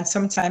 And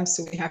sometimes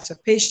we have to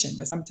have patience,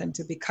 but sometimes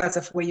too, because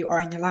of where you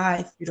are in your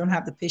life, you don't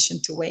have the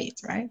patience to wait,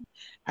 right?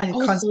 And it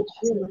comes also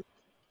back true. to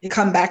you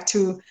come back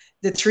to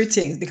the three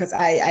things because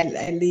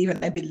I live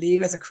and I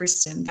believe as a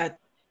Christian that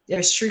there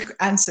are three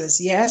answers: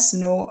 yes,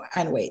 no,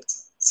 and wait.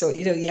 So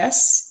either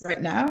yes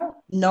right now,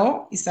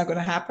 no, it's not going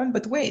to happen,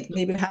 but wait,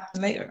 maybe it'll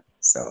happen later.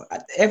 So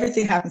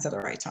everything happens at the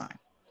right time.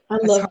 I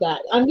That's how. love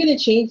that. I'm gonna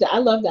change that. I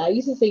love that. I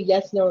used to say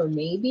yes, no, or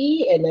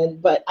maybe, and then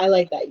but I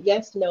like that.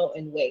 Yes, no,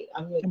 and wait.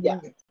 I'm like, yeah,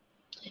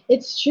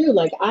 it's true.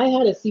 Like I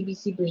had a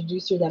CBC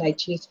producer that I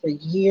chased for a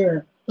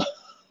year.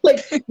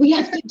 Like we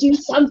have to do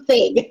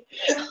something.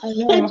 I and,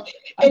 know.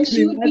 I and can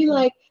she would be imagine.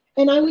 like,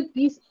 and I would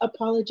be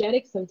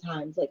apologetic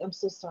sometimes, like, I'm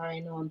so sorry, I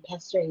know I'm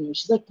pestering you.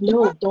 She's like,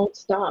 no, don't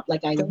stop.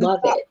 Like, I Don't love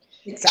stop. it.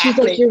 She's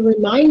like, Exactly. you're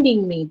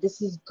reminding me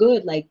this is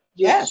good. Like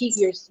Yes.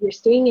 you're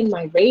staying in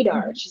my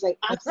radar. Mhm. She's like,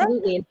 That's right.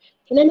 absolutely.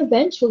 And then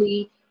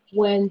eventually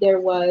when there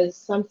was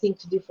something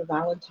to do for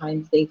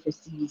Valentine's Day for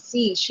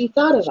CBC, she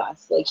thought of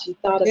us. Like she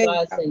thought of There you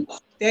us go.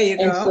 There you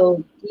and go.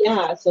 so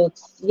yeah, so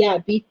it's yeah,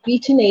 be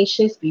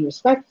tenacious, be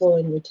respectful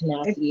in your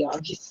tenacity, Exactly.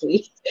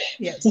 obviously.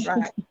 Yes,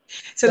 right.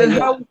 So But then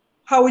yeah.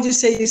 how would you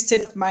say your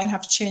state of mind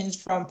have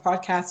changed from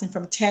podcasting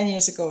from 10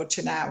 years ago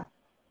to now?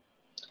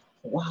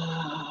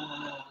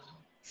 Wow.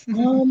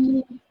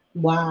 Um,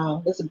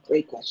 wow, that's a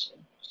great question.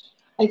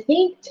 I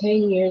think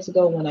 10 years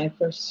ago when I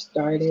first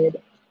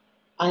started,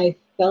 I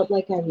felt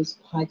like I was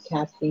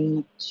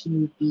podcasting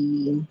to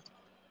be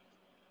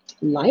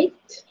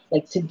liked,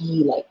 like to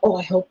be like, oh,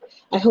 I hope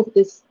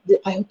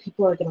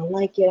people are gonna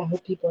like it. I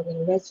hope people are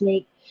gonna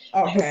resonate.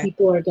 I hope Okay.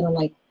 people are gonna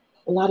like,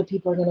 a lot of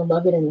people are gonna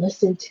love it and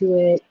listen to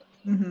it.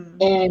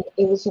 Mm-hmm. And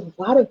it was a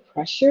lot of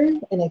pressure,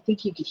 and I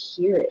think you could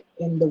hear it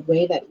in the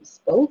way that he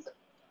spoke.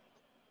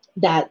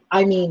 That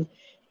I mean,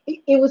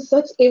 it was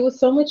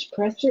so much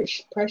pressure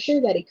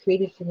that it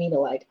created for me to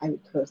like I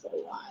would curse a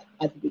lot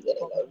at the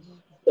beginning of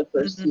the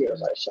first year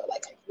of Mm-hmm. our show,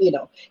 like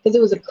because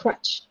it was a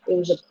crutch. It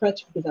was a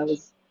crutch because I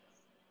was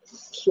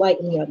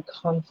slightly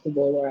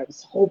uncomfortable, or I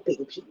was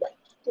hoping people like,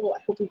 oh, I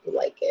hope people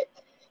like it.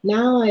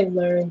 Now I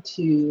learned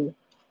to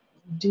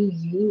do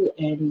you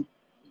and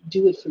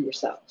do it for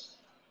yourself.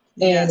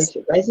 And Yes. if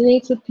it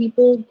resonates with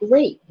people,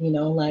 great.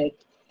 Like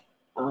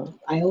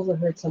I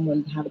overheard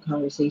someone have a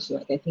conversation.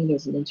 Like I think there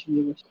was an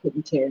interview with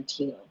Quentin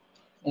Tarantino,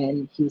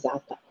 and he was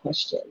asked that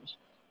question.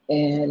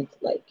 And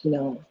like,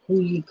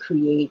 who you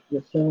create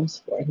your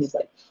films for? And he's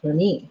like, for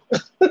me,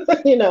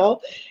 you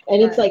know.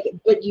 And it's Right. like,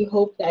 but you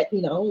hope that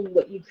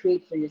what you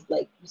create for your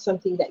like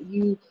something that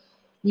you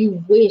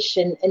wish,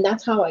 and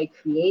that's how I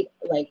create.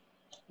 Like,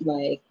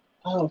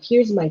 oh,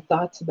 here's my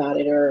thoughts about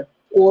it,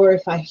 or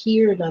if I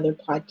hear another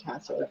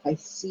podcast, or if I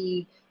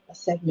see a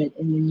segment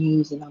in the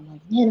news and I'm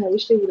like, man, I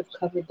wish they would have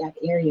covered that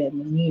area in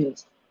the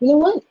news. You know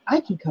what? I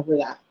can cover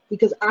that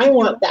because I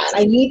want that.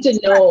 I need to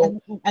Right.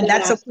 know And that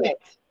that's okay.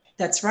 aspect.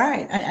 That's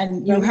right.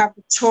 And you right? have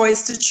the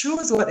choice to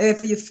choose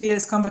whatever you feel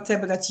is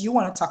comfortable that you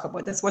want to talk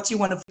about. That's what you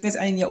want to focus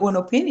on in your own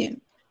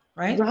opinion,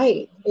 right?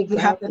 Right, You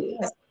have the exactly.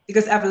 choice.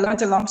 Because I've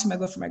learned a long time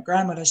ago from my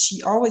grandmother,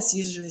 she always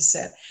usually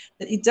said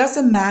that it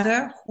doesn't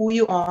matter who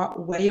you are,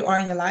 where you are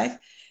in your life,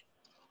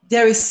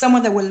 there is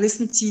someone that will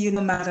listen to you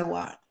no matter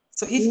what.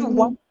 So if you Hmm.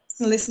 one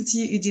person listen to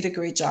you, you did a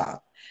great job.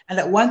 And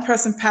that one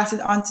person pass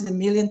it on to the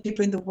million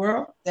people in the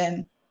world,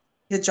 then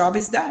your job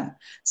is done.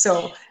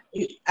 So,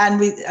 and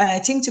I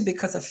think too,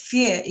 because of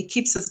fear, it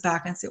keeps us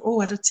back and say,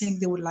 oh, I don't think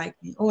they would like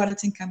me. Oh, I don't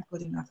think I'm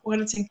good enough. Oh, I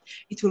don't think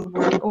it will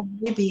work. Oh,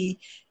 maybe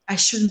I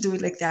shouldn't do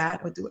it like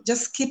that, or do it.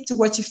 Just keep to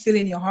what you feel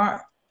in your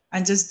heart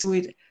and just do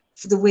it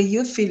for the way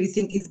you feel you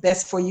think is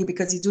best for you,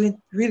 because you're doing it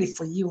really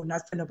for you,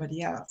 not for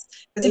nobody else.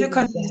 Because if you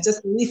continue to Exactly.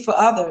 just live for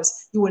others,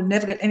 you will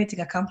never get anything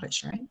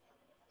accomplished, right?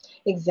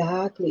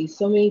 Exactly.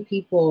 So many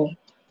people,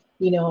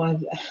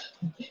 I've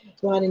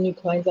a lot of new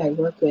clients I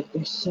work with,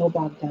 they're so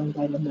bogged down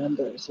by the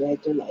numbers,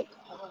 right? They're like,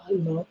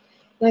 and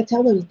I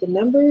tell them the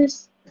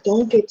numbers,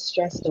 don't get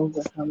stressed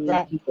over how many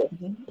Right. people.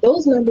 Mhm.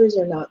 Those numbers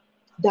are not,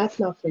 that's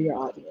not for your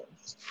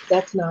audience.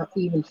 That's not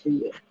even for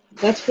you.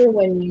 That's for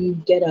when you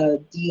get a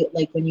deal,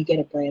 like when you get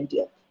a brand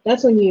deal.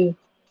 That's when you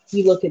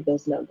look at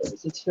those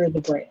numbers. It's for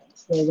the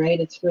brands, right?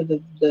 It's for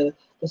the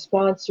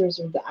sponsors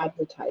or the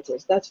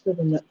advertisers. That's where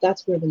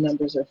the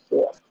numbers are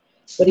for.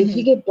 But if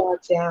you Mhm. get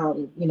bogged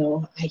down,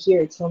 I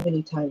hear it so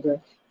many times where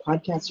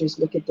podcasters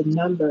look at the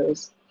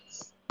numbers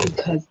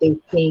because they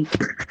think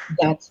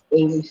that's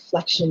a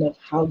reflection of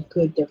how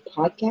good their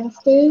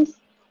podcast is.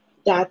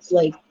 That's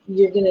like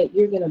you're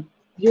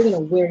gonna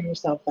wear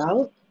yourself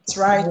out, That's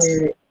right.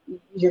 where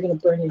you're gonna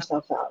burn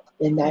yourself out.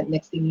 And that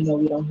next thing you know,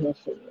 we don't hear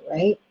from you,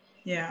 right?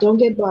 Yeah. Don't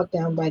get bogged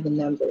down by the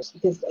numbers,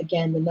 because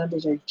again, the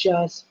numbers are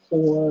just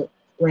for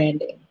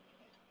branding,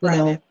 you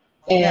know. Brandon.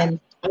 Yeah. And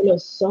I know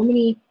so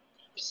many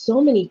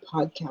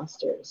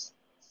podcasters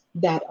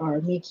that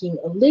are making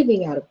a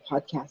living out of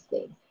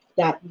podcasting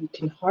that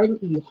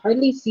you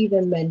hardly see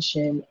them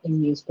mentioned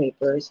in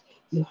newspapers.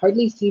 You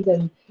hardly see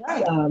them,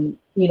 Right. on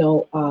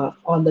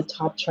the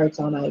top charts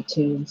on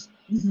iTunes,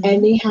 and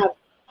Hmm. they have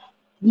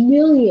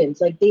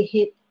millions. Like they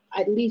hit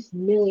at least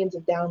millions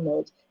of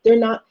downloads. They're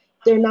not.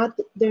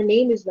 Their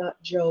name is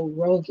not Joe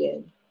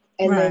Rogan,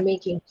 and they're Right.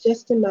 making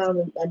just a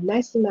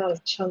nice amount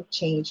of chunk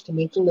change to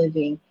make a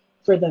living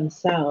for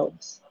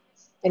themselves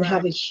and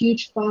have Right. a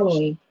huge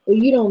following, but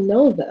you don't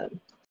know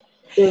them.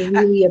 They're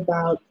really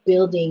about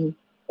building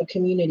a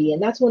community,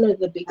 and that's one of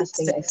the biggest That's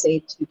things I it. say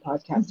to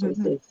podcasters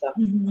Hmm. is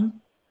Hmm.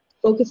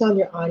 focus on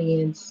your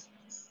audience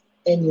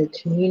and your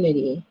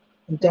community,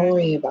 and don't Right.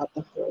 worry about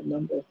the whole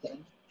number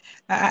thing.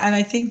 And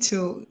I think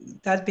too,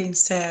 that being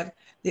said,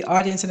 the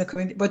audience and the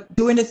community, but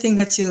doing the thing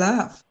that you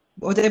love,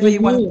 whatever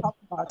you want to Mm-hmm. talk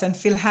about and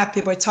feel happy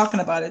about talking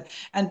about it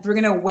and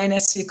bringing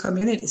awareness to your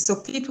community. So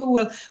people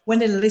will, when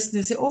they listen,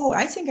 they say, oh,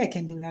 I think I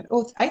can do that.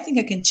 Oh, I think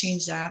I can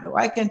change that. Or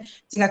I can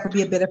think I could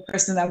be a better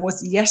person than I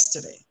was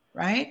yesterday.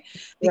 Right?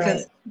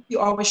 Because Right. you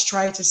always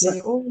try to Yeah.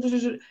 say, oh,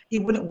 it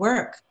wouldn't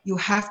work. You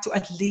have to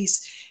at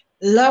least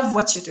love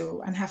what you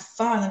do and have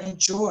fun and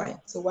enjoy.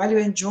 So while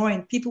you're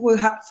enjoying, people will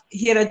have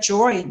hear the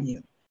joy in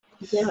you.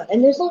 Yeah,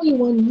 and there's only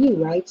one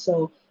you, right?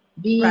 So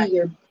be Right.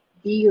 your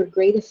be your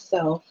greatest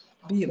self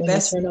Be your when you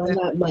best turn on self.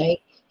 that mic,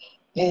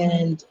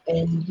 Mhm.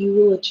 and you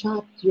will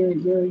attract your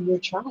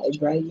tribe,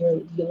 right?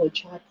 You'll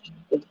attract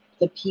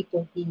the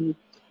people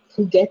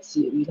who gets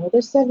you.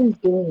 There's 7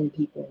 billion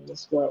people in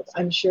this world.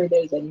 I'm sure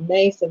there's a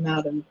nice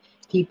amount of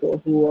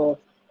people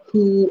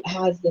who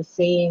has the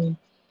same.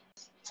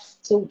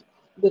 So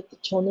with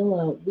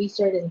Chonilla, we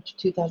started in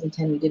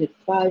 2010. We did it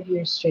 5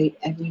 years straight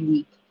every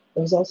week.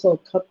 There was also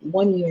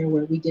 1 year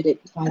where we did it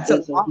five That's a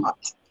days a week.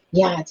 lot.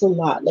 Yeah, it's a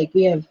lot. Like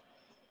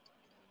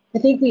I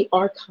think we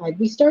archived.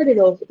 We started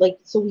over, like,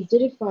 so we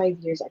did it 5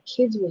 years. Our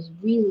kids was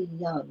really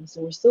young,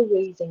 so we're still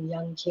raising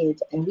young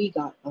kids, and we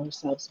got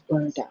ourselves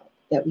burned out.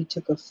 That we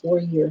took a 4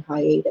 year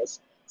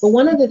hiatus. But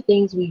one of the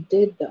things we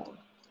did though,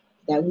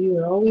 that we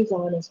were always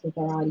honest with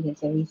our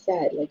audience, and we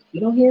said, like, if you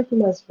don't hear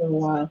from us for a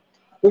while,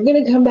 we're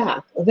gonna come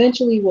back.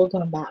 Eventually, we'll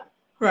come back.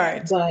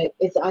 Right. But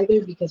it's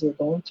either because we're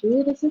going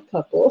through it as a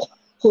couple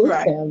or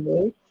Right.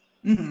 family,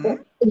 or, Hmm.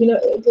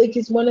 like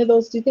it's one of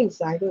those two things.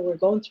 Either we're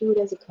going through it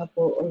as a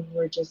couple, or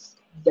we're just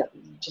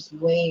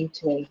way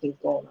too many things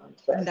going on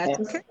for And our that's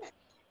family. okay.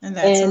 And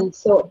that's all. And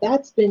so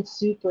that's been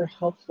super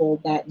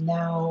helpful. That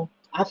now,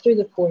 after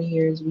the 4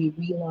 years, we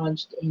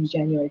relaunched in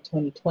January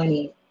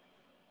 2020,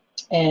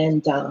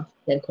 and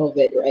then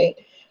COVID, right?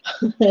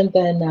 and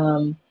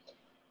then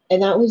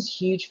and that was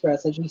huge for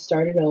us. Like we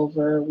started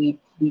over, we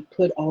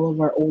put all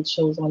of our old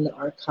shows on the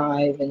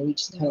archive, and we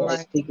just kind of like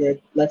Right.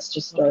 figured, let's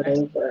just start Right.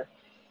 over.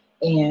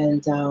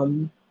 And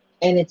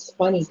and it's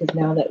funny because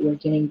now that we're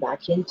getting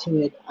back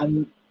into it,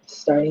 I'm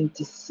starting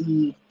to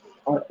see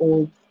our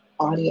old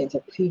audience,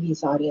 our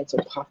previous audience,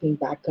 are popping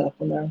back up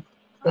in our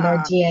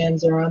Ah,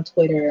 DMs or on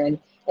Twitter, and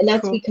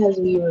that's cool. because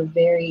we were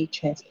very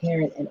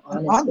transparent and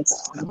And honest with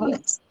honest. our And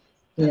audience. honest.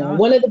 And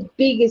One honest. of the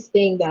biggest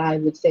thing that I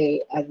would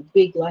say as a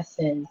big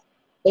lesson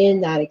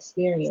in that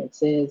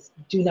experience is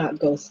do not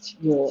ghost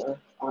your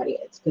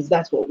audience, because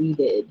that's what we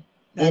did.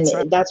 That's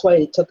right. And that's why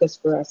it took us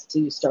for us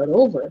to start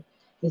over,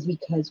 is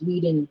because we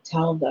didn't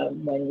tell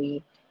them when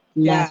we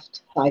Yeah.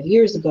 left 5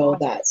 years ago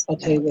that, Honest.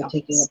 okay, Yeah, we're be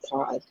taking a honest.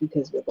 pause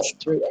because we're going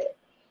through it.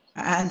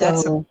 And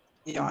that's So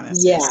be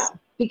honest. yeah, Yes.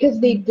 because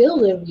they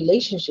build a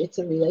relationship. It's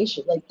a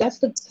relation. Like It's that's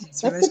the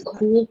relationship.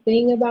 cool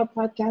thing about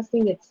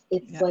podcasting. It's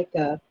Yeah. like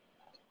a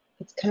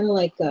it's kind of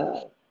like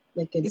an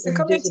It's a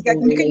community.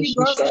 invisible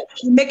relationship.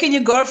 Making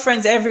your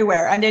girlfriends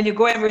everywhere, and then you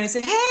go everywhere and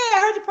say, "Hey, I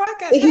heard the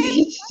podcast.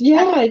 Hey,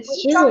 Yeah, it's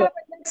we'll talk true. about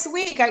it next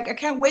week. I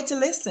can't wait to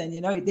listen."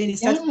 Then you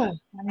start Yeah,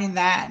 planning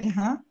that.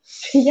 Uh-huh.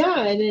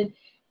 yeah, and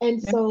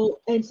Yeah.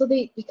 so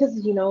they, because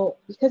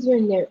because you're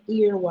in their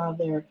ear while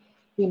they're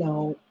you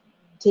know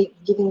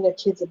giving their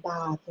kids a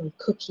bath or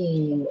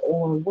cooking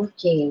or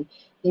working,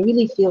 they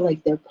really feel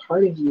like they're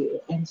part of you.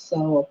 And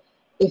so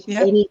if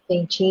Yeah.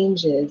 anything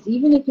changes,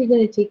 even if you're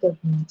going to take a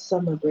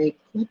summer break,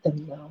 let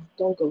them know.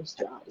 Don't ghost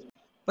your audience.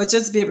 But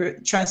just be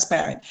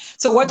transparent.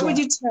 So, what would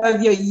Yeah. you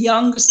tell your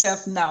younger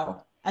self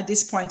now at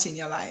this point in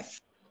your life?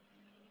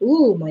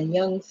 Ooh, my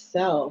young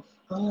self.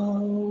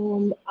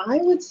 I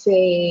would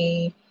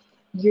say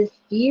your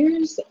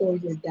fears or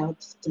your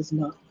doubts does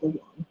not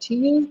belong to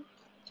you,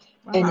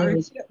 Wow, and I'll it repeat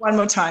was it one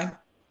more time.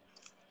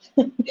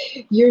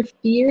 your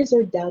fears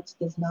or doubts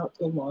does not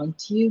belong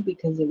to you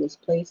because it was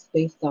placed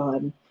based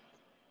on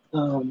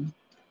um,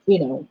 you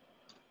know,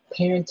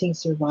 parenting,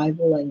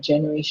 survival, and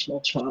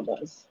generational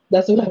traumas.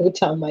 That's what I would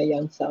tell my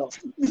young self.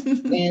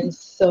 And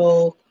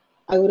so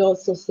I would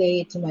also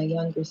say to my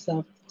younger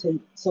self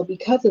so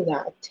because of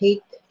that,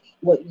 take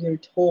what you're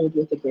told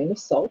with a grain of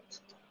salt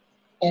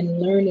and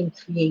learn and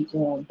create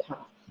your own path,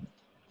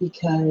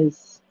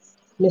 because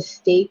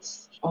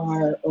mistakes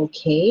are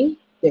okay,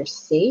 they're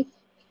safe.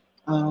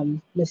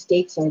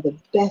 Mistakes are the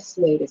best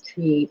way to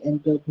create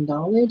and build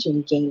knowledge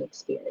and gain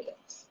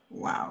experience.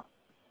 Wow.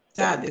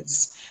 Yeah.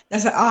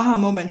 That's an aha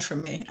moment for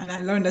me. And I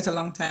learned that a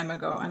long time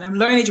ago. And I'm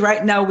learning it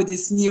right now with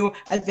this new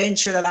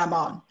adventure that I'm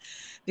on.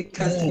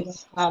 Because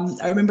Nice.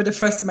 I remember the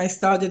first time I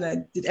started, I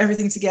did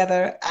everything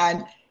together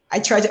and I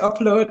tried to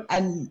upload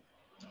and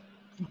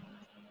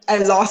I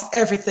lost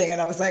everything.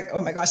 And I was like,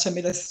 oh my gosh, I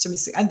made such a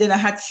mistake. And then I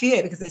had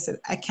fear because I said,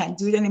 I can't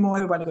do it anymore.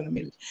 Everybody's going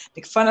to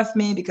make fun of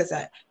me because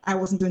I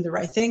wasn't doing the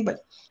right thing. But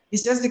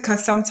it's just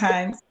because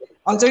sometimes,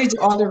 although you do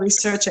all the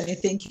research and you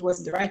think you was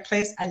in the right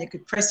place and you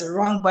could press the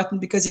wrong button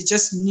because you're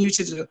just new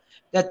to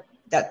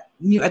that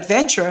new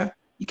adventure,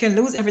 you can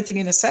lose everything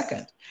in a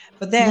second.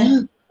 But then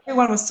Yeah.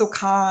 everyone was so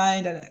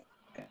kind and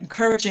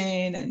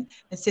encouraging and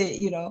say,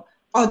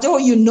 although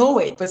you know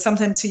it, but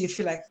sometimes too you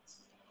feel like,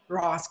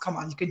 Ross, come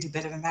on, you can do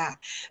better than that.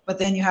 But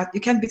then you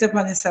can't beat up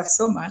on yourself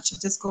so much. You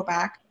just go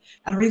back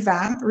and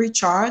revamp,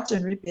 recharge,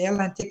 and rebuild,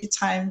 and take the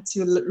time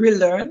to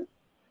relearn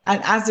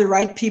and ask the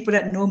right people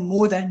that know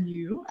more than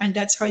you, and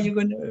that's how you're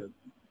going to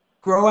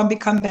grow and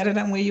become better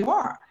than where you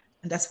are.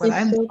 And that's what It's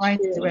I'm so trying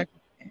to do true. every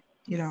day.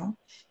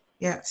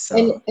 Yeah. And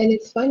So and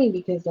it's funny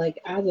because like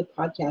as a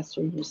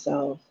podcaster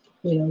yourself,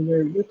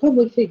 you're a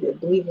public figure,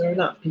 believe it or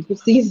not. People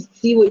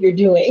see what you're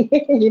doing,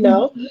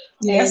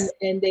 yes,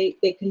 and they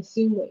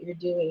consume what you're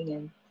doing.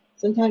 And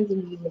sometimes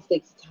when these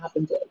mistakes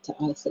happen to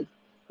us, like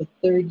the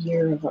third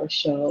year of our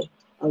show,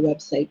 our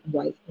website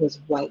was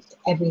wiped.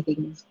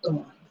 Everything was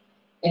gone.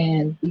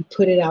 And we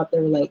put it out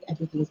there like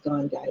everything's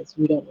gone, guys.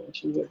 We don't know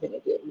what you were gonna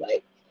do.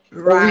 Like, but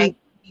right.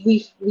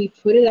 we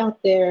put it out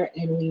there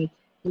and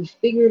we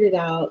figured it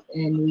out,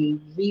 and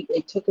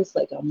it took us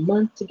like a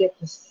month to get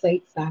the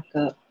site back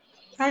up,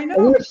 I and we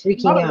know. were A lot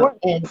freaking of out. work.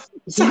 And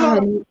It's a yeah, lot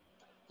of and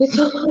it's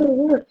a lot of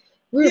work.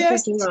 We were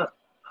yes. freaking out.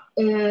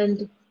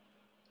 And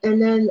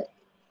then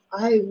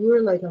we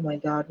were like, oh my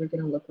god, we're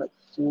gonna look like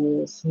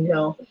fools.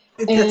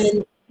 That's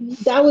And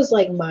that was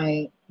like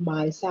my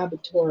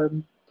saboteur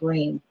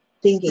brain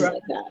thinking right.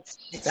 like that.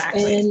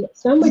 Exactly. And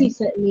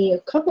a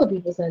couple of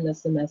people sent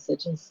us a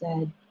message and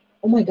said,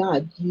 oh my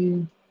god,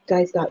 you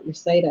guys got your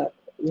site up.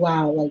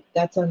 Wow, like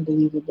that's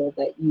unbelievable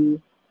that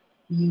you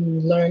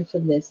learned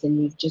from this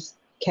and you just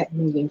kept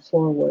moving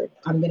forward.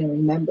 I'm gonna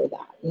remember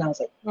that. And I was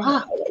like, Well,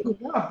 wow, there like you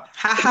go.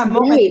 Ha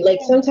moment right. Like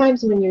again.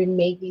 sometimes when you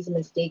make these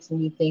mistakes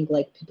and you think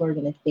like people are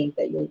gonna think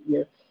that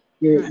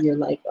Right. you're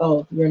like,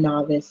 oh, you're a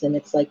novice, and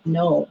it's like,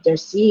 no, they're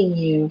seeing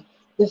you.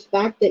 The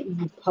fact that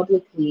you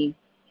publicly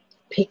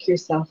pick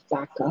yourself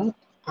back up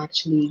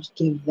actually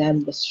give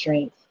them the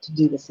strength to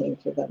do the same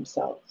for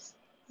themselves.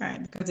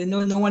 Right, because they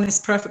know no one is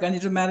perfect and it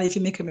doesn't matter if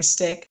you make a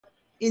mistake.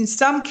 In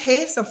some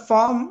case or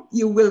form,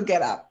 you will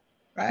get up,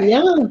 right?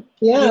 Yeah,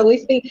 yeah. I You,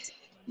 always think,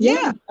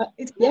 yeah, yeah,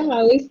 it's yeah. good. I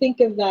always think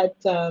of that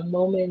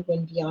moment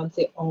when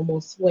Beyonce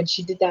when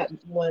she did that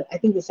one. I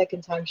think the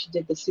second time she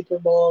did the Super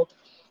Bowl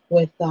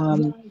with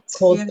Right, yes.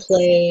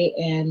 Coldplay,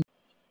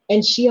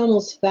 and she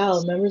almost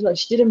fell. Remember, like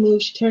she did a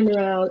move, she turned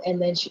around,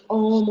 and then she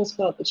almost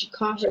fell, but she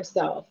caught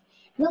herself.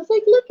 And I was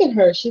like, look at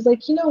her. She's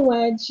like, you know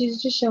what?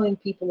 She's just showing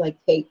people like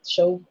faith.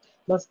 Show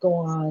must go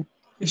on.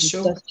 The You just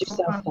show dust must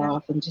go yourself on. Yeah.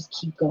 off and just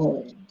keep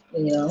going.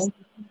 Just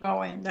keep on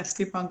going. Let's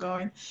keep on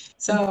going.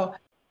 So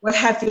what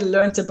have you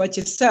learned about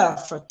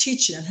yourself for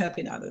teaching and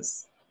helping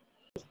others?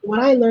 What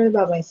I learned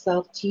about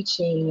myself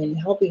teaching and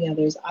helping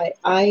others, I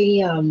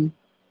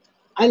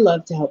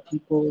love to help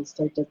people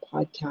start their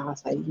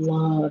podcast. I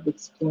love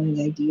exploring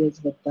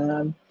ideas with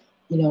them.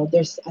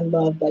 I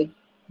love like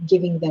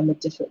giving them a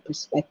different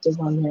perspective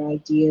on their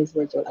ideas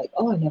where they're like,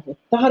 oh, I never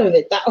thought of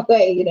it that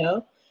way.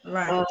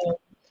 Right. Um,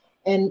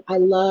 and I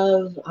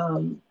love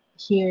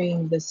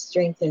hearing the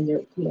strength in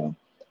their.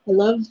 I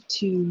love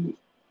to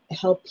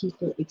help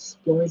people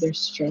explore their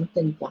strength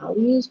and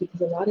values,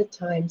 because a lot of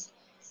times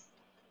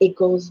it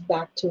goes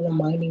back to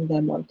reminding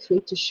them on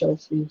create a show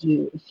for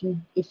you.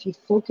 If you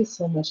focus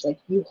so much, like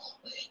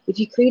if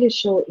you create a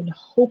show in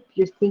hope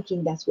you're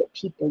thinking that's what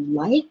people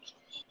like,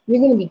 you're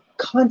going to be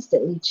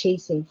constantly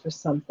chasing for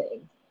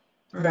something,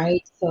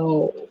 right?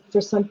 So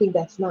for something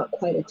that's not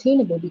quite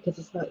attainable because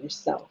it's not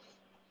yourself.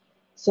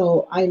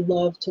 So I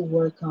love to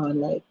work on,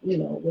 like,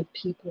 with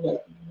people,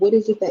 like, what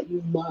is it that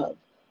you love?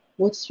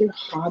 What's your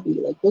hobby?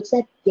 Like, what's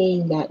that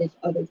thing that if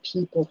other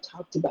people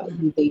talked about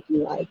you, they'd be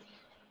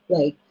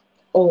like,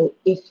 oh,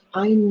 if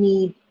I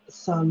need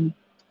some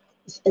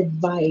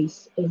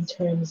advice in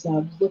terms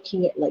of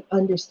looking at, like,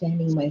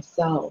 understanding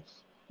myself,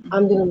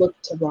 I'm going to look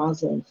to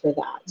Rosalind for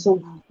that.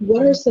 So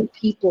what are some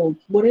people,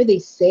 what do they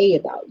say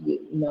about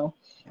you?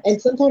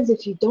 And sometimes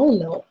if you don't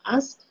know,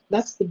 ask.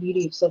 That's the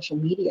beauty of social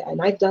media.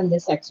 And I've done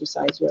this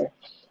exercise where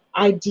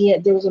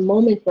there was a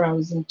moment where I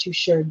wasn't too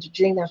sure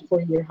during that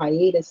 4-year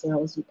hiatus and I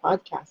was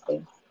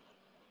podcasting.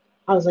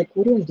 I was like,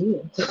 what do I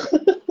do?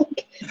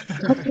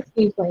 Podcast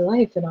changed my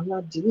life and I'm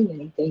not doing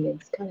anything.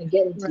 It's kind of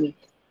getting to me.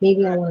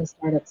 Maybe I want to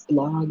start a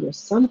blog or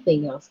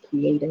something else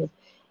creative.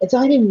 And so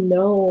I didn't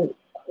know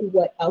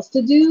what else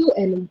to do.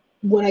 And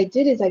what I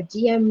did is I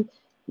DM'd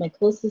my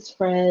closest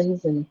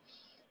friends and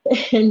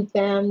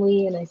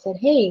family, and I said,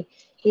 hey,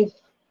 if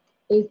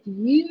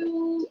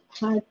you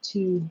had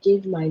to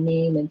give my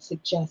name and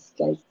suggest,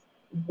 like,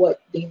 what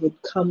they would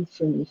come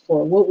for me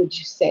for, what would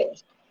you say?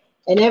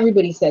 And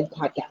everybody said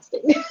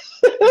podcasting.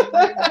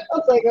 I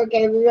was like,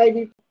 okay,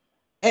 maybe.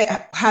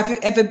 Have you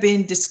ever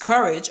been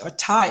discouraged or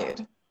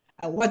tired?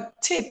 And what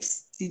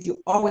tips did you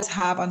always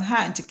have on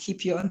hand to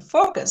keep you on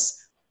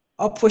focus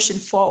or pushing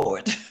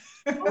forward?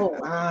 Oh,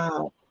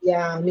 wow.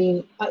 Yeah, I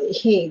mean,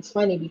 hey, it's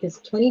funny because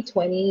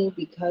 2020,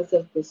 because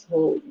of this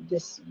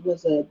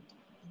was a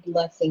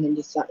blessing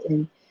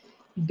and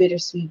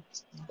bittersweet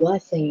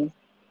blessing.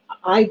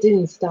 I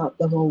didn't stop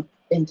the whole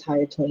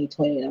entire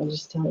 2020. I was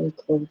just telling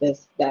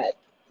Clovis that,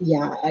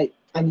 yeah,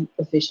 I'm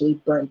officially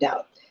burnt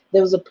out.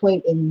 There was a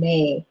point in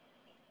May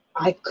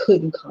I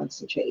couldn't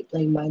concentrate.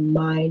 Like, my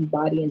mind,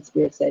 body, and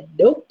spirit said,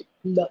 nope,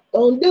 not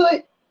gonna do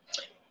it.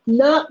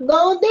 Not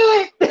gonna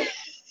do it.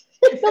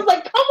 I was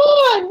like, come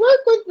on, work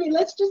with me.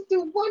 Let's just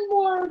do one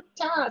more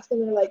task.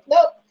 And they're like,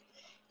 nope.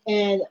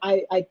 And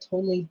I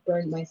totally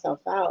burned myself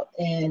out.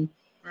 And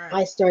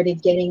I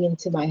started getting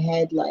into my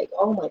head like,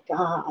 oh my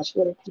gosh,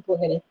 what are people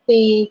gonna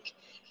think?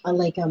 I'm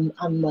a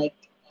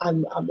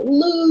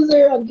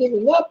loser. I'm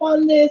giving up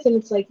on this. And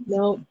it's like,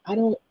 no, I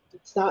don't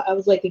stop. I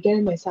was like,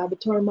 again, my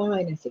saboteur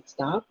mind. I said,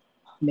 stop,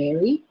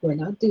 Mary. We're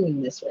not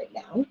doing this right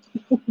now.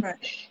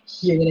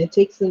 You're gonna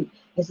take some.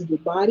 I said, your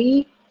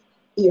body,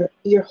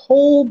 your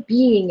whole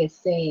being is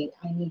saying,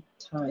 I need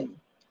time,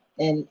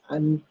 and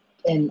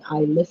I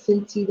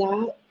listened to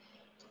that.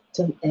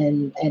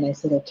 And I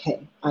said,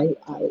 okay,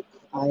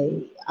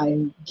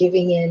 I'm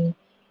giving in,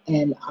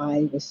 and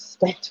I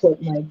respect what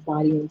my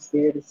body and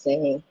spirit is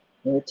saying,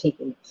 and we're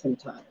taking some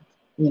time.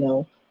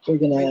 We're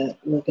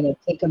gonna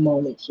take a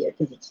moment here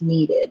because it's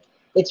needed.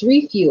 It's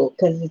refuel,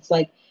 because it's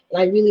like,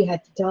 and I really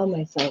had to tell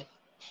myself,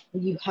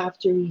 you have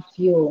to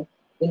refuel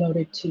in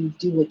order to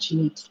do what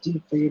you need to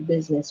do for your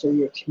business or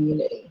your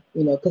community.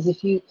 Because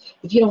if you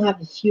don't have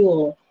the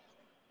fuel,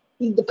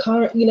 the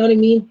car, you know what I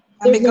mean?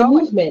 There's no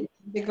movement.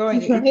 Be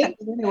going right?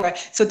 Anyway.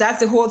 So that's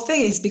the whole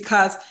thing, is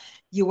because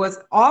you was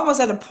almost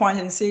at a point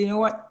and say, you know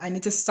what, I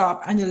need to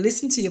stop. And you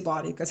listen to your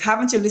body, because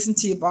haven't you listened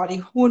to your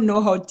body, who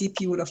know how deep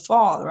you would have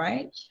fallen,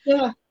 right?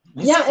 Yeah.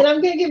 Yeah, and I'm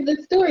gonna give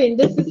this story, and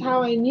this is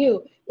how I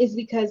knew, is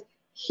because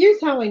here's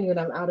how I knew, and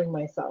I'm outing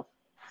myself.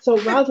 So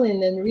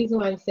Rosalind, and the reason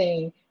why I'm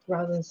saying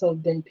Rosalind's so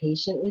been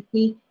patient with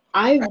me,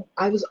 I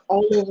was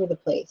all over the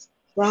place.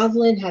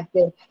 Rosalind had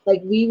been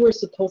like, I was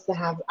supposed to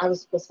have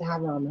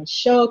her on my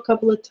show a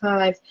couple of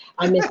times.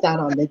 I missed out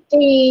on the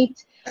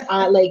date.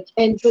 But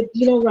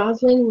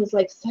Rosalind was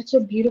like such a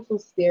beautiful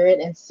spirit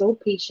and so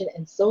patient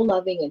and so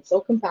loving and so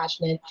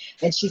compassionate.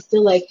 And she's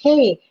still like,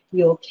 hey,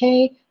 you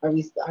okay? Are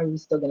we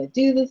still gonna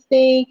do this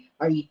thing?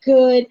 Are you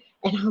good?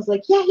 And I was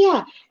like,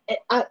 yeah.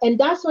 And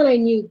that's when I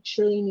knew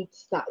Shirley needs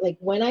to stop. Like,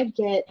 when I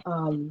get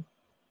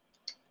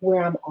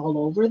where I'm all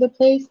over the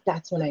place,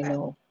 that's when I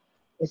know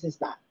this is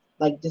bad.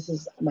 Like, this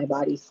is my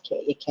body's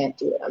it can't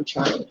do it. I'm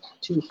trying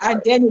too hard.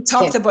 And then you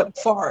talked about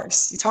the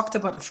forest. You talked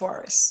about the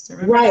forest.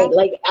 Right. That?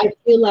 Like, I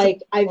feel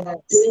like I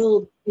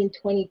built in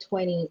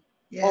 2020.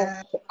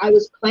 Yeah. I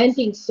was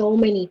planting so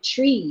many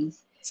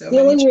trees.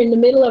 When you're in the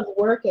middle of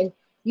work and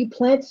you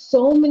plant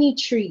so many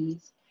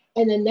trees,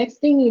 and the next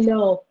thing you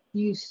know,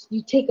 you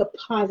take a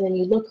pause and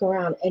you look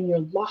around and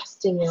you're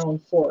lost in your own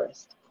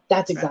forest.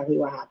 That's That's right. exactly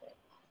what happened.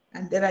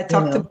 And then I You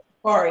talked know? to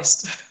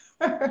Forest.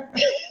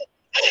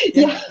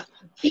 Yeah.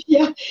 Yeah,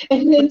 yeah.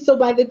 And then so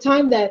by the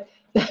time that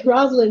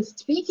Rosalind's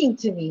speaking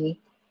to me,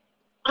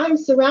 I'm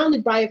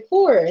surrounded by a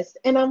forest,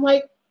 and I'm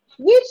like,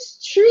 which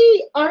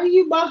tree are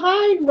you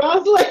behind,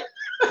 Rosalind?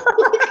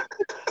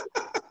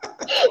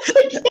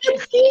 I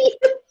can't see.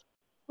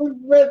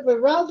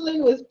 But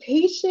Rosalind was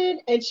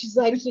patient, and she's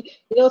like,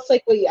 it's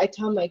like what I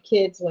tell my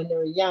kids when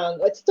they're young.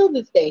 But still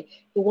this day,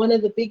 one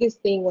of the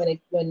biggest thing when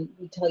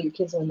you tell your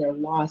kids when they're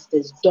lost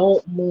is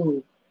don't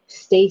move,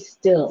 stay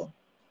still.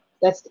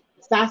 That's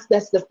fast.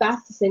 That's the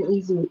fastest and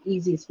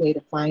easiest way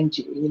to find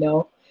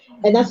you.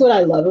 And that's Mhm. what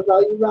I love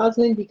about you,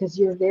 Rosalind, because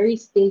you're a very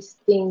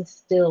staying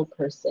still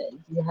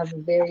person. You have a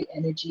very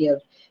energy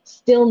of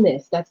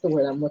stillness. That's the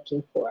word I'm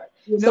looking for.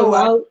 You So know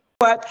what? while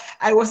But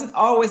I wasn't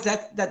always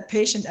that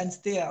patient and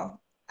still.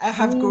 I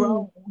have grown,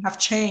 mm, have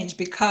changed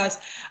because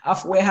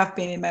of where I've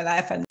been in my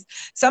life. And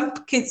some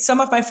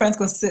of my friends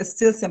can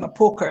still say I'm a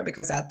poker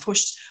because I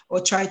push or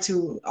try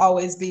to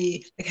always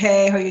be like,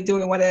 hey, how you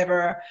doing,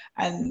 whatever.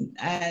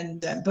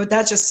 But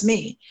that's just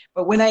me.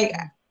 But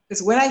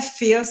because when I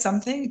feel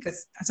something,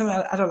 because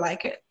I don't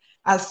like it,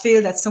 I'll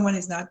feel that someone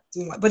is not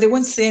doing well, but they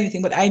won't say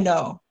anything, but I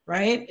know,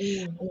 right?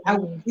 I,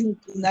 mm, in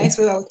a nice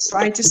way, I'll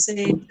try to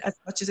say it as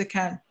much as I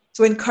can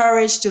to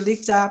encourage, to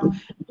lift up,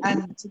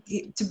 and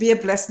to be a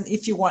blessing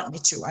if you want me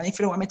to. And if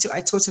you don't want me to,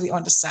 I totally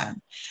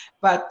understand.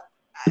 But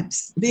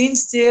being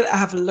still, I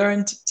have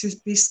learned to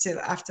be still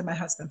after my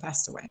husband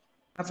passed away.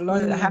 I've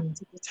learned that I have mm,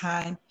 to take the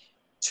time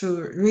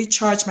to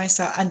recharge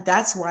myself. And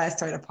that's why I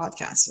started a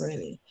podcast,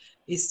 really,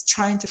 is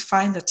trying to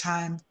find the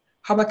time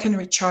how I can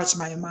recharge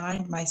my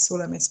mind, my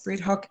soul, and my spirit,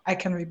 how I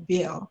can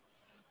rebuild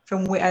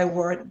from where I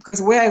were,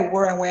 because where I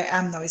were and where I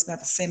am now is not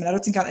the same. And I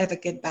don't think I'll ever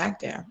get back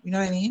there. You know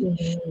what I mean?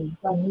 mm,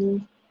 But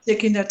mm,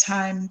 taking the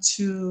time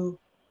to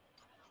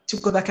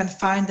go back and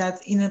find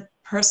that inner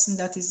person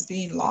that is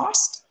being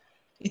lost,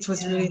 it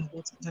was really yeah.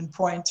 important and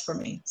point for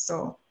me.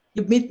 So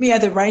you meet me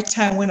at the right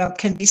time when I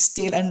can be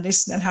still and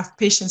listen and have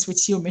patience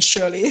with you, Miss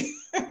Shirley.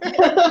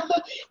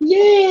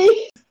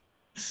 Yay!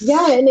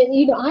 Yeah, and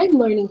then, I'm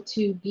learning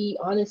to be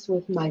honest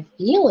with my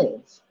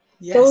feelings.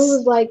 So it Yes.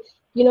 was like,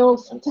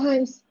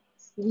 sometimes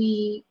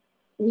we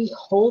we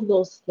hold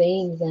those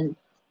things, and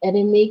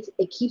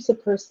it keeps a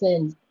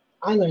person.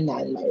 I learned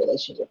that in my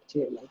relationship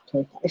too, like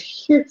 25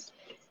 years,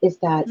 is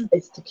that Mm.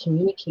 it's to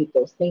communicate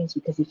those things,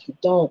 because if you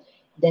don't,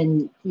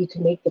 then you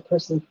can make the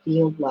person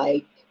feel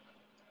like,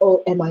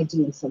 oh, am I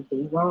doing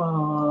something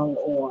wrong?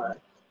 Or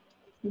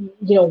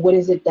what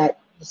is it that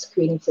is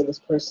creating for this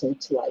person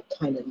to like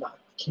kind of not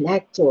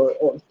connect, or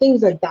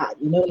things like that,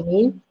 you know what I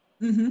mean?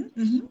 Mm-hmm,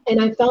 mm-hmm.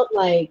 And I felt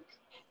like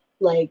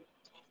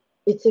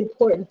it's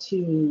important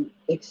to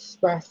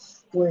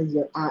express where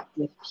you're at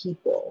with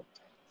people,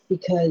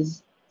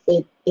 because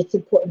it's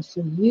important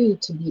for you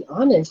to be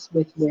honest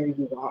with where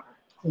you are,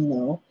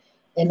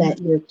 and that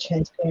Mm-hmm. you're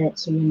transparent,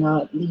 so you're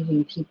not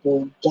leaving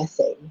people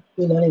guessing,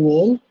 you know what I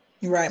mean?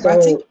 Right.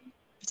 But So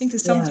I think that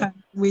yeah. sometimes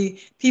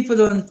we people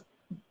don't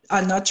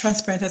are not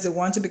transparent as they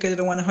want to because they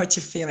don't want to hurt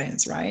your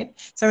feelings, right?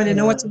 So when they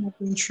know what Yeah. you're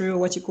going through,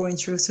 what you're going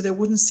through, so they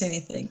wouldn't say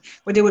anything,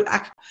 but they would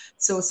act.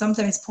 So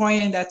sometimes it's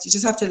important that you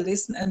just have to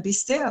listen and be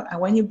still. And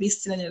when you be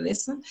still and you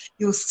listen,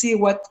 you'll see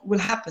what will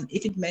happen.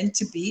 If it meant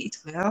to be, it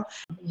will.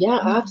 Yeah,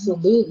 Mhm.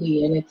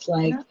 absolutely. And it's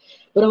like, Yeah.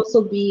 but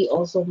also be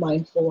also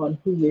mindful on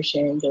who you're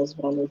sharing those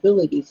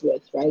vulnerabilities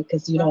with, right?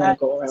 Because you don't want to Right.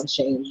 go around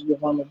sharing your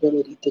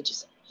vulnerability to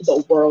just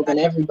the world and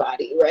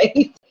everybody,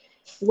 right?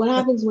 What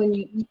happens when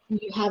you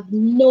have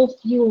no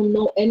fuel,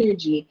 no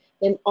energy,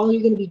 then all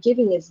you're going to be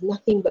giving is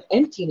nothing but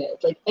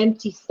emptiness, like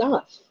empty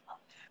stuff,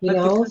 But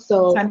because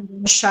So, sometimes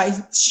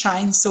you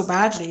shine so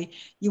badly,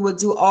 you will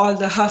do all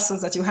the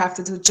hustles that you have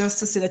to do just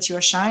to see that you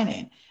are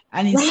shining.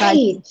 And inside,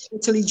 right. you're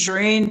totally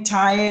drained,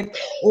 tired,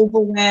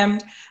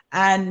 overwhelmed,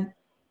 and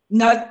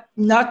not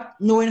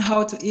knowing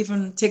how to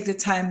even take the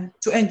time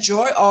to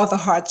enjoy all the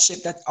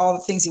hardship that all the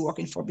things you're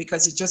working for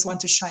because you just want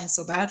to shine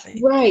so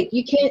badly.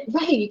 You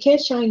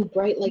can't shine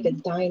bright like a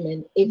Mhm.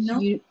 diamond if No,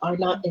 you are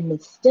not in the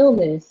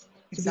stillness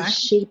to be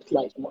exactly, shaped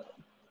like one.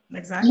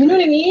 You know exactly.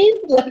 what I mean?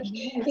 Like,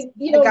 Yes,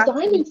 I got you.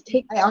 diamonds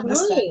take I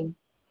understand. time.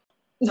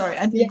 Sorry,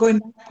 and then Yeah, going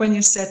back when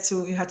you said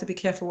to you have to be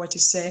careful what you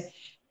say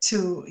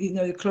to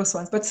your close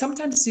ones. But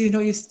sometimes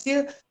you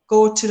still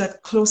go to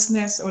that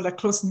closeness or that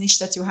close niche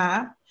that you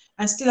have,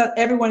 and still not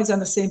everyone is on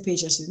the same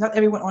page as you. Not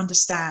everyone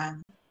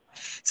understands.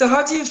 So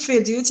how do you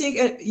feel? Do you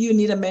think you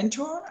need a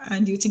mentor,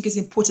 and do you think it's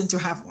important to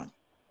have one?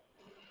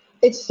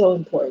 it's so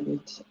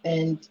important.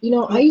 And,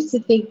 I Oh, used to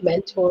think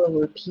mentor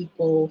were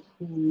people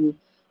who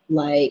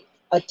like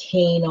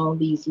attain all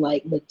these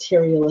like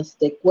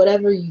materialistic,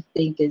 whatever you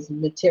think is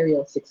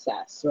material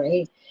success,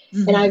 right?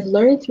 And I've mm-hmm.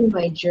 learned through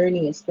my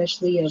journey,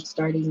 especially of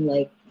starting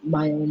like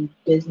my own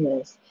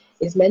business,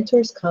 is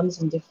mentors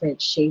comes in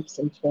different shapes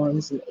and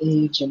forms and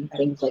age and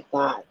things like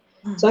that.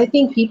 So I Mm-hmm.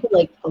 think people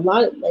like a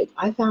lot of like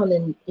I found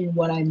in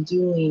what I'm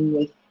doing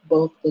with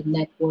both the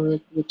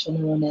network, Rich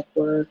Neural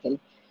Network, and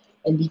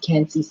and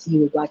BCAN-CC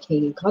with Black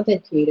Canadian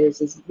content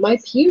creators is my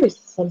peers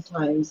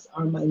sometimes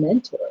are my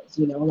mentors,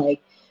 you know,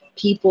 like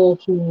people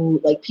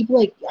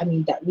like, I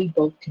mean, that we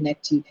both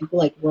connect to, people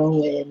like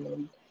Rowan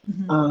and,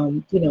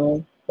 Mhm. you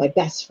know, my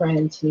best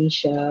friend,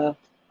 Tanisha,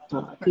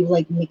 people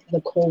like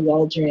Nicole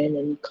Waldron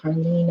and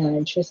Carlina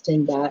and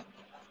Tristan that,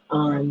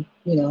 Right.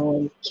 you know,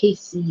 and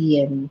Casey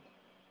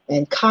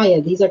and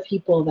Kaya, these are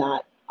people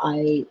that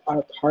I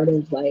are part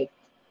of like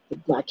the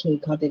Black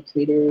Canadian content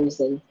creators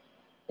and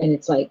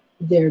it's like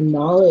their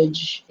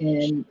knowledge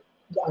and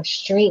our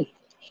strength,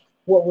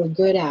 what we're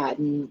good at,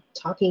 and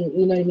talking,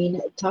 you know what I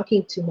mean?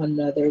 Talking to one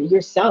another,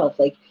 yourself,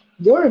 like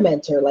you're a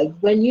mentor. Like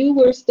when you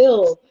were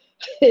still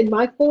in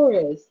my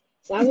forest,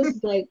 that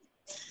was like,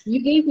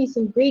 you gave me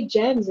some great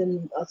gems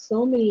and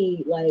so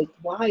many like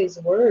wise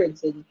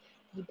words. And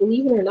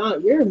believe it or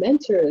not, you're a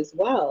mentor as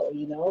well,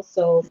 you know?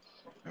 So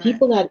Right.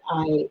 people that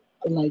I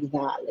like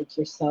that, like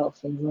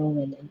yourself and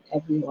Rowan and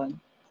everyone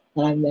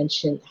that I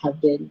mentioned,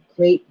 have been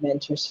great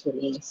mentors for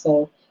me.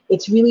 So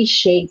it's really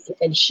shaped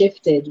and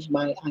shifted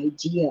my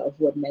idea of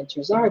what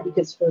mentors are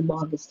because for the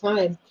longest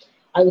time,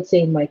 I would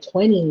say in my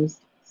 20s,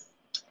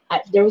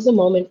 there was a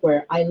moment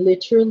where I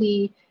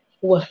literally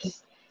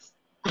was,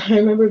 I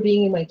remember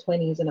being in my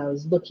 20s and I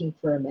was looking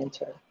for a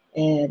mentor.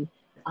 And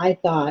I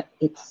thought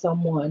it's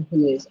someone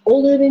who is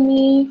older than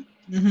me,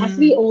 has to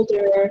be Mm-hmm.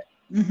 older,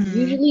 Mm-hmm.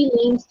 usually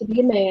needs to be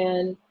a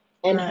man,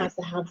 and Right. has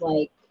to have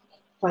like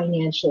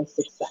financial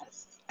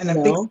success, And you a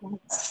big know?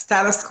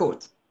 status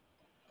quote.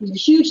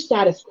 Huge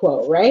status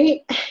quo,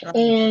 right? Right.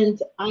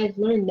 And I've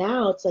learned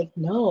now it's like,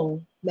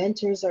 no,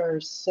 mentors are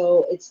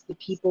so, it's the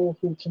people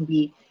who can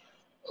be,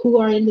 who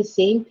are in the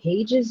same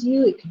page as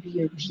you. It could be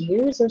your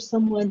peers or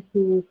someone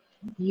who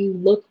you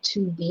look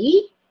to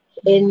be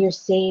in Mm-hmm. your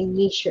same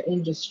niche or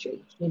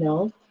industry, you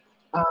know?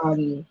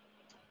 Um,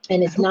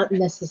 and I it's hope. not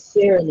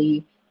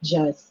necessarily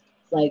just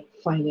like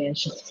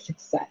financial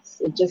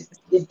success.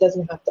 It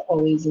doesn't have to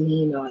always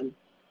lean on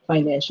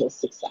financial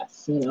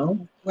success, you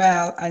know?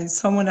 Well, and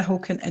someone who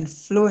can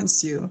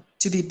influence you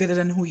to be better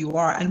than who you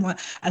are,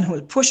 and who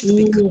will push you to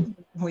become Mm,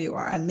 who you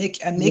are, and make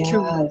you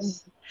realize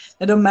yes.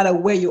 that no matter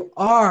where you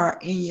are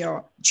in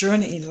your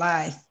journey in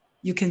life,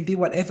 you can be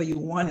whatever you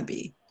want to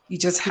be. You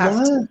just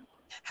have to Yeah.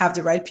 have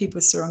the right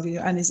people surrounding you,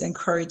 and it's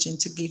encouraging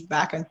to give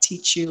back and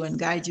teach you and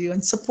guide you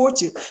and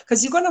support you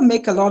because you're going to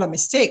make a lot of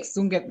mistakes.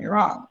 Don't get me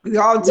wrong, we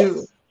all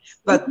do, Yes.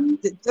 but Hmm.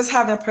 just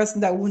having a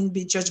person that wouldn't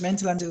be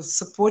judgmental and to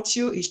support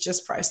you is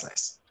just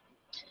priceless.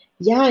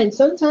 Yeah, and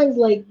sometimes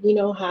like, you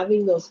know,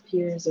 having those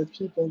peers or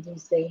people who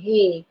say,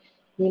 "Hey,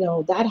 you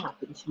know, that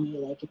happened to me."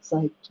 Like it's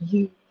like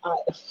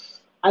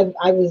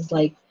I was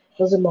like,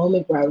 there was a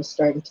moment where I was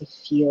starting to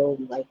feel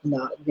like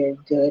not very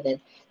good, and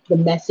the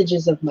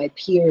messages of my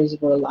peers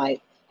were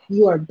like,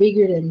 "You are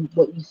bigger than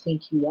what you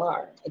think you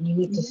are, and you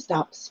need to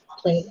stop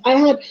playing." I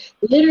had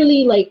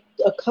literally like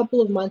a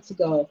couple of months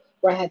ago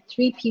where I had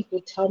three people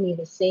tell me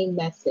the same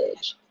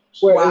message,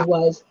 where it Wow.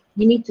 was,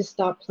 "You need to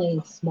stop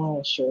playing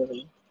small,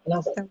 Shirley." And I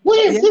was like,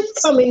 where is this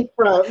Yes. coming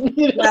from?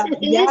 You know Well, what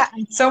I mean? yeah,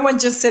 and someone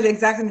just said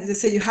exactly. They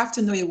said you have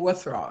to know your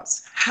worth,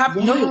 Ross.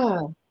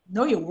 Yeah.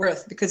 Know your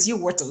worth because you're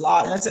worth a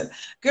lot. And I said,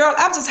 girl,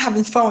 I'm just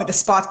having fun with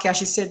this podcast.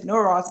 She said, no,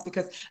 Ross,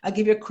 because I'll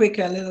give you a quick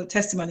little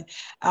testimony.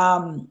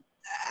 Um,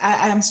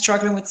 I am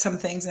struggling with some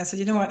things. And I said,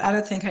 you know what? I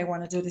don't think I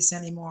want to do this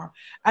anymore.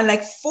 And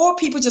like four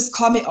people just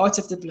called me out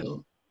of the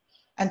blue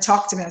and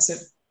talked to me. I said,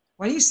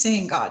 what are you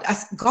saying, God?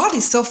 God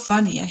is so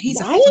funny. And he's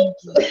a Right? funny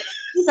God.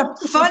 He's a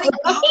funny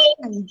God. Right?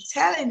 I'm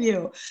telling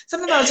you.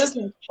 Sometimes I was just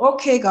like,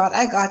 okay, God,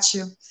 I got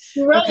you.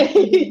 Okay.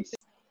 Right.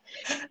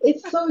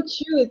 It's so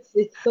true.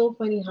 It's so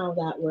funny how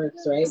that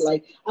works, right? Yes.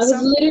 Like I was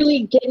Some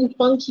literally getting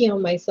funky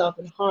on myself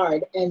and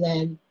hard, and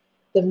then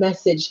the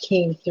message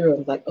came through. I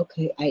was like,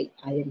 okay, I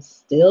am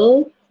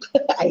still,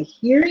 I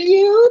hear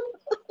you,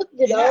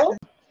 you yeah. know?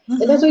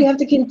 And that's why you Mhm. have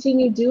to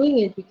continue doing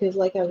it because,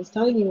 like I was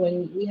telling you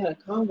when we had a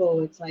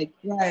convo, it's like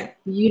Right.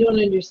 you don't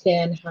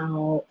understand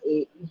how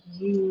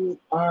you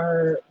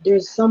are.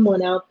 There's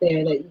someone out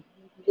there that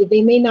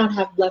they may not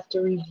have left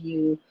a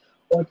review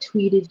or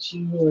tweeted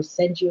you or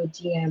sent you a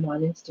DM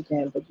on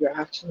Instagram, but you're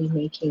actually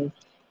making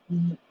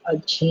a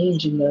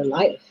change in their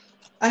life.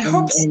 I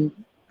hope so. And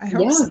I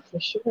hope yeah, so. for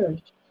sure,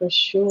 for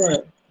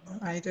sure.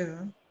 I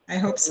do. I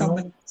hope You know?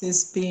 someone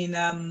is being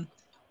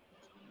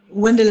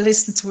when they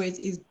listen to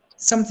it,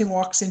 something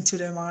walks into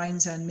their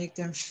minds and make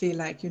them feel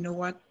like, you know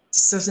what,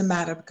 this doesn't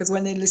matter. Because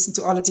when they listen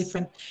to all the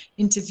different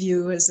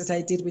interviews that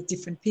I did with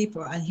different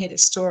people and hear the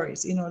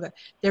stories, you know that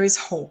there is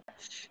hope.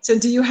 So,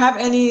 do you have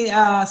any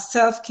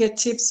self-care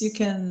tips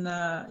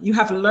you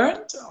have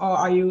learned, or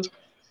are you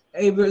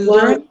able to Well,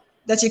 learn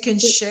that you can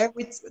to, share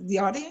with the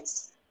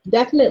audience?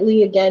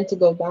 definitely again to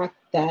go back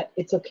that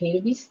it's okay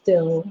to be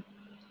still.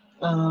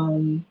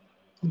 Um,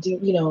 do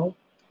you know,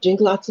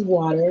 drink lots of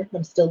water.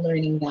 I'm still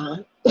learning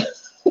that.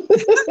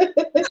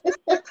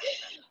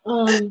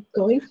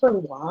 Going for a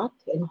walk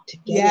and to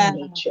get Yeah. in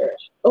nature.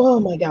 Oh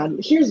my God,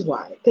 here's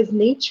why. Because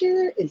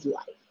nature is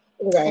life,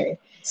 Oh, right?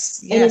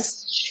 And yes,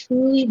 it's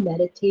truly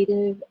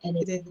meditative and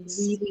it it is.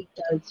 really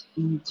does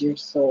feed your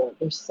soul.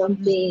 There's Mhm.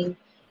 something,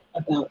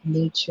 about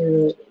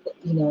nature,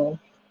 you know,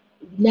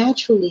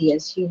 naturally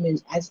as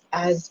humans,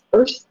 as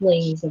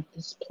earthlings of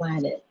this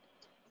planet,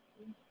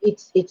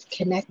 it's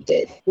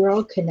connected. We're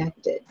all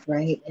connected,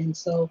 right? And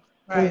so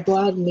when Right.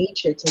 God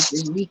nature, it's like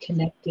you're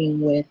reconnecting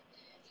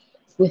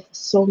with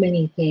so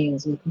many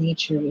things, with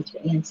nature, with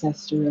your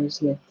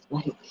ancestors, with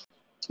like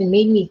it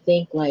made me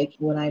think like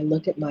when I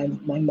look at my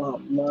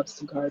mom loves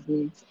to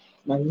garden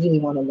and I really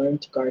want to learn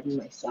to garden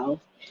myself.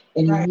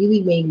 And it Right.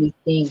 really made me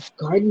think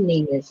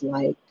gardening is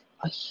like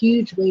a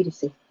huge way to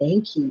say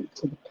thank you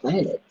to the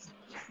planet.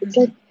 It's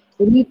like Mhm.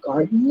 when you're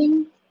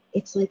gardening,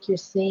 it's like you're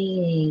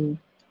saying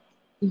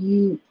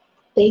you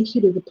thank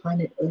you to the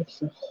planet Earth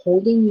for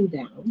holding you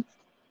down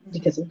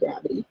because Mhm. of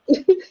gravity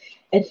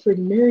and for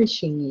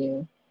nourishing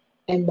you.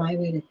 And my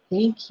way to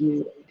thank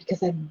you,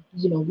 because I,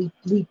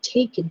 we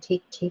take and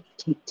take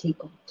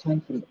all the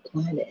time from the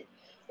planet.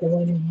 But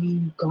when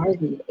you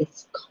garden,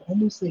 it's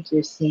almost like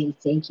you're saying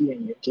thank you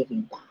and you're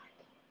giving back,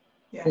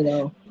 Yeah. you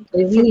know?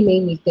 And it For really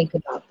made me think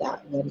about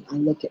that when I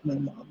look at my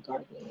mom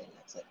gardening, and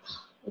it's like,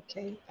 ah,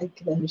 okay, I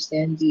can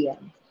understand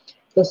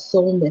the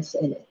soulness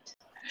in it.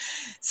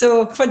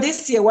 so for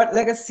this year, what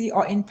legacy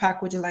or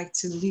impact would you like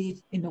to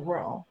leave in the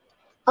world?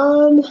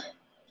 Um,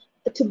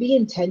 to be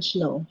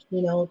intentional,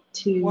 Wow,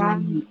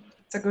 to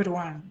it's a good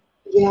one.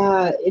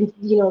 yeah, and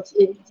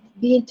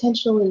be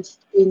intentional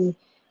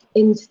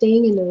in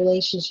staying in the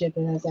relationship,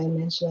 and as I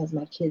mentioned, as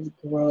my kids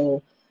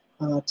grow,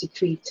 to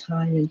create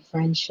time and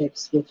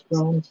friendships with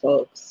grown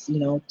folks,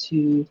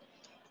 to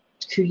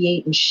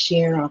create and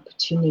share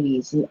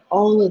opportunities, and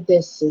all of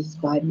this is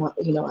I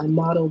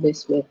model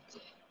this with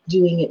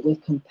doing it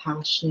with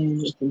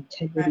compassion, with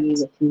integrity, Right.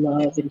 with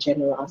love and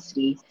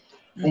generosity.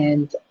 Mm-hmm.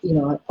 And,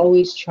 I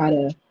always try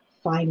to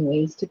find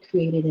ways to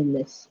create it in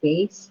this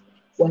space,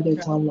 whether Yeah.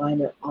 it's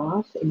online or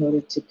off, in order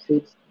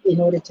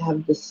to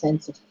have this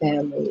sense of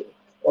family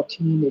or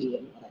community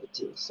in what I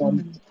do. So I'm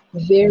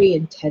Mhm. very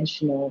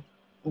intentional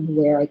on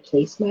where I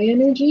place my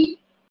energy.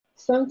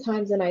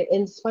 Sometimes, and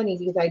it's funny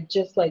because I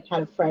just like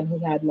had a friend who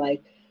had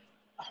like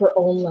her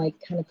own like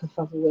kind of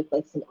kerfuffle with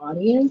like some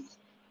audience.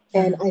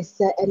 And Mhm. I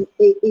said, and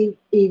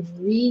it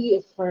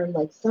reaffirmed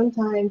like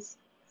sometimes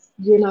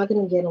you're not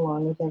going to get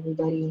along with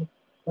everybody,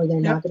 or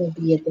they're Yep. not going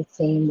to be at the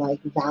same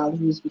like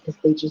values because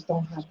they just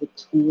don't have the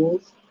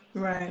tools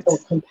Right. or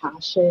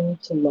compassion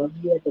to love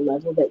you at the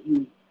level that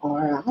you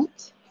are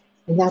at.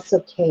 And that's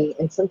okay.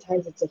 And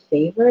sometimes it's a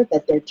favor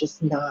that they're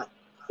just not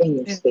in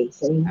your Yeah.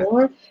 space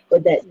anymore,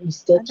 but that you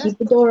still And that's keep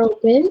the door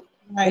open.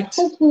 And right.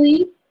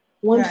 hopefully,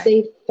 once Right.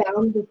 they've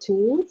found the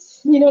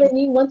tools, you know what I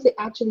mean? Once they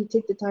actually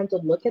take the time to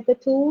look at the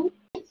tool.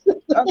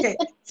 Okay.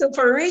 So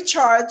for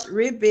recharge,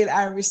 rebuild,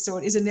 and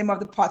restore is the name of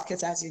the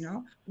podcast, as you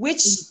know.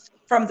 Which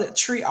from the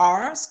three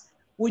R's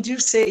would you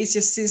say is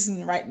your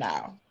season right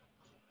now?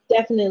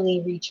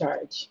 Definitely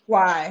recharge.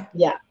 Why?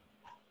 Yeah.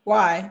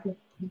 Why?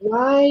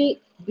 Why?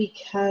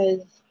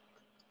 Because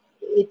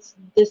it's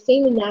the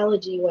same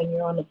analogy when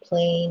you're on a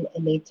plane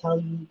and they tell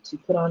you to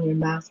put on your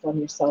mask on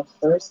yourself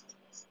first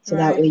so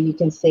that way Right. you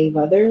can save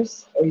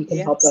others or you can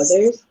help Yes.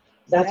 others.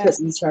 That's what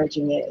Yes.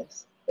 recharging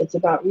is. It's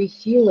about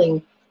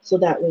refueling so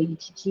that way you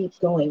can keep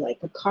going. Like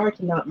a car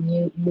cannot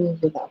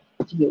move without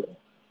fuel.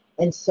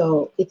 And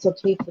so it's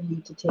okay for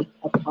you to take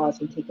a pause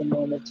and take a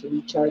moment to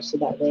recharge so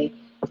that way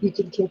you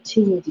can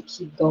continue to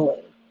keep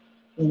going,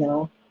 you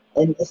know,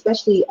 and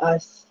especially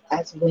us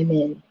as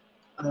women.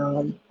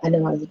 I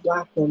know as a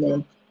Black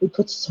woman, we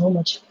put so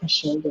much on our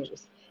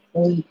shoulders,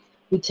 and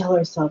we tell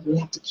ourselves we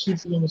have to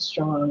keep being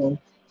strong, and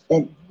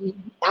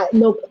that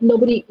no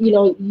nobody,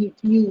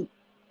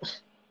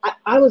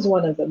 I was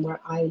one of them where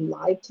I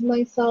lied to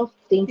myself,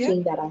 Yeah.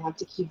 thinking that I have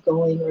to keep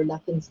going or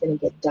nothing's gonna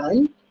get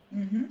done.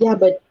 Mm-hmm. Yeah,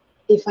 but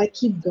if I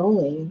keep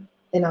going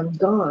and I'm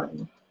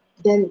gone,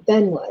 then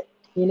what?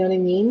 You know what I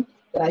mean?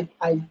 That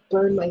I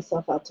burn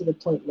myself out to the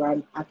point where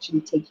I'm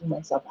actually taking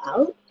myself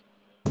out,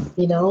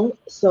 you know?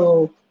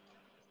 So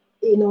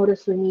in order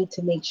for me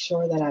to make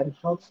sure that I'm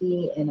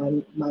healthy and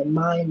I'm my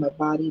mind, my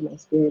body, my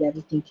spirit,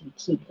 everything can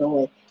keep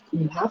going,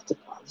 you have to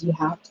pause. You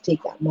have to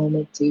take that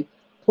moment to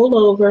pull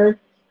over,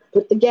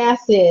 put the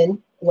gas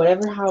in,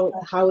 whatever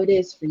how it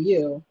is for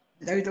you,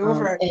 There it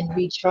over and again.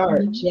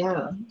 recharge. Mhm.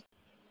 Yeah.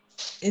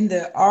 In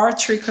the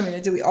R3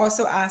 community, we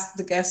also ask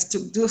the guests to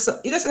do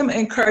either some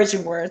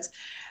encouraging words,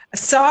 a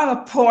song,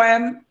 a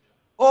poem,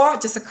 or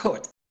just a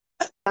quote.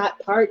 That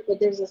part, but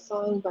there's a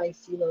song by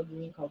CeeLo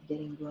Green called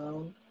Getting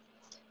Grown.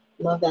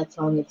 Love that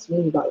song. It's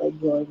really about like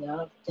growing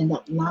up. And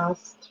that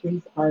last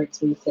three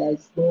parts where he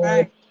says, Lord,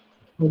 Right.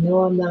 I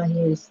know I'm not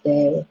here to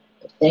stay,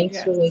 but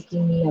thanks for Yes.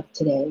 waking me up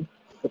today.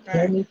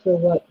 Prepare Right. me for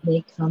what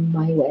may come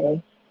my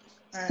way.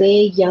 Right.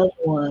 Say, young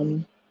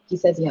one, he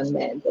says young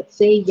man, but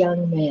say,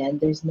 young man,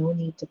 there's no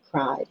need to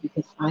cry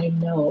because I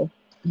know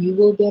you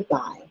will get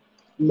by.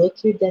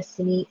 Look your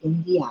destiny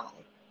in the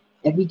eye.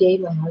 Every day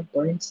my heart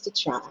burns to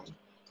try.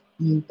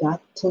 You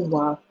got to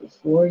walk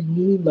before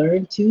you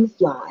learn to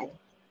fly.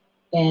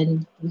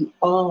 And we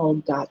all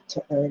got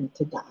to earn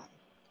to die.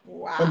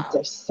 And Wow.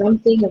 there's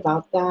something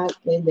about that.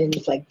 And then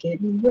it's like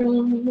getting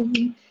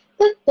grown.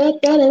 Da,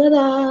 da, da,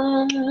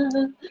 da,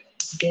 da.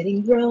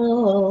 Getting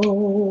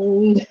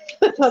grown.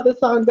 That's how the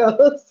song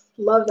goes.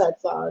 Love that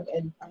song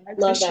and I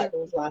love that appreciate.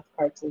 those last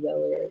parts of the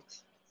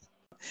lyrics.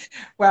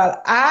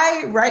 Well,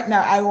 right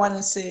now I want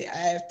to say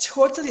I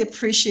totally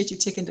appreciate you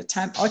taking the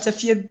time out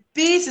of your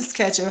busy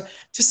schedule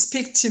to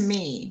speak to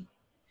me.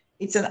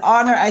 It's an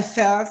honor. I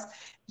felt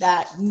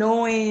that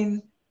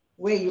knowing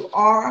where you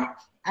are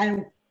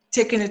and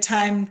taking the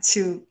time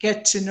to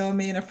get to know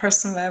me on a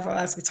personal level,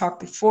 as we talked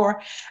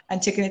before, and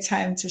taking the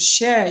time to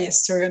share your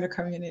story on the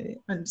community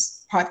on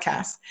this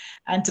podcast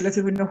and to let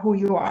people know who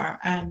you are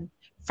and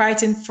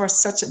fighting for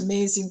such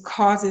amazing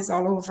causes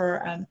all over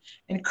and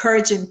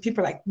encouraging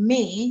people like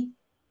me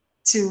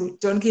to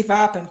don't give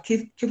up and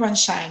keep on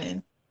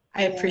shining.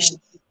 I Yes. appreciate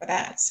you for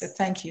that. So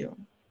thank you.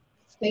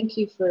 Thank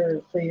you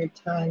for your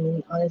time,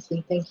 and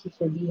honestly, thank you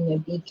for being a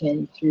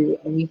beacon through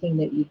everything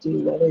that you do,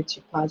 whether it's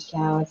your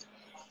podcast,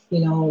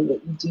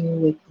 what you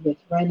do with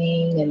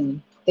running,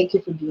 and thank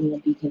you for being a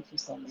beacon for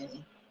so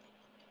many.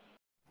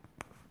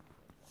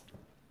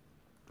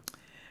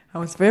 I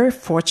was very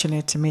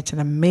fortunate to meet an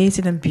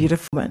amazing and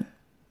beautiful woman,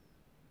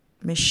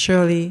 Miss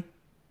Shirley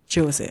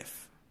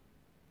Joseph,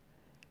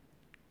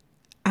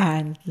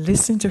 and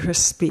listen to her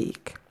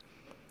speak.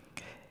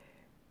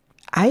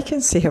 I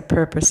can see her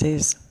purpose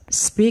is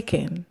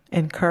speaking,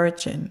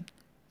 encouraging,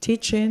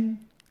 teaching,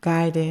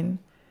 guiding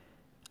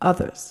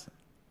others.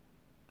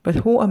 But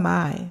who am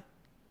I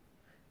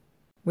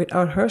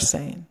without her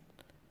saying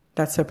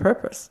that's her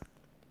purpose?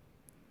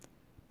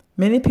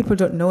 Many people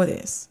don't know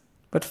this,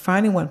 but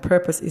finding one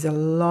purpose is a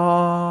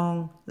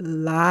long,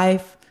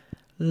 lifelong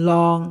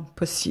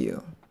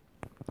pursuit.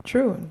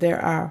 True,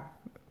 there are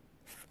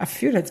a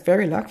few that's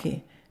very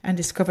lucky and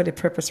discover the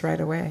purpose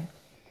right away.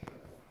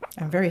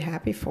 I'm very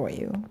happy for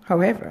you.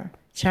 However,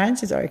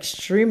 chances are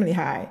extremely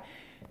high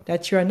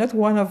that you are not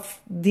one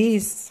of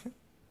these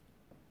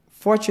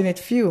fortunate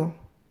few.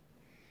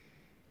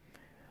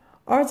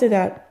 Or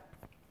that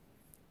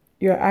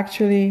you're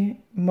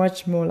actually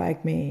much more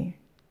like me.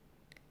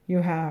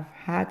 You have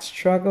had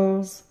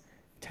struggles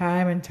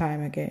time and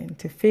time again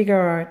to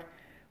figure out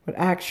what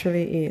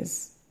actually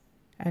is,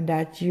 and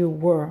that you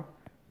were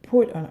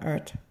put on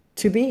earth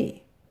to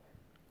be,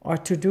 or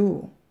to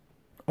do,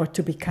 or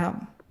to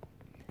become.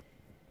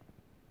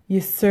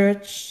 You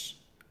search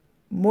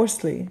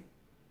mostly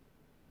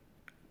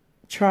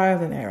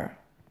trial and error.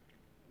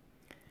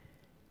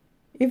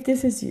 If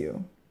this is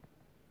you,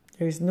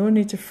 there is no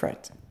need to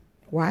fret.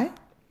 Why?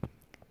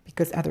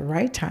 Because at the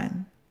right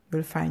time,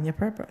 you'll find your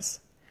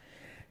purpose.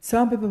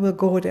 Some people will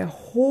go their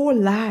whole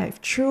life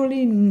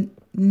truly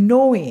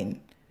knowing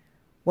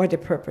what their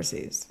purpose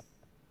is.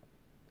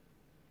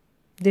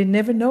 They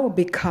never know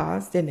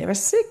because they never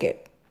seek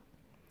it.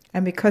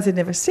 And because they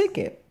never seek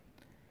it,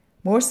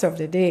 most of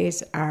the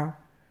days are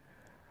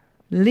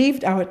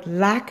lived out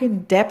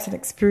lacking depth and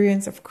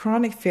experience of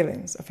chronic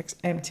feelings of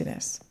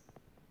emptiness.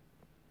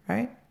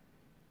 Right?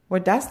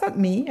 Well, that's not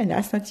me and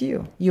that's not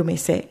you, you may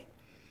say.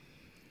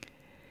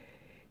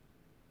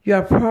 You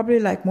are probably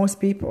like most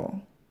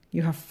people.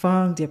 You have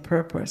found your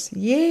purpose.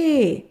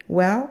 Yay!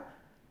 Well,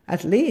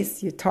 at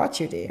least you thought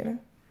you did.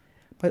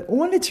 But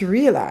only to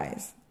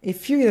realize a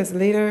few years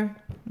later,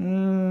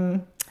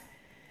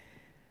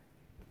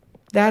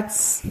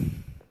 that's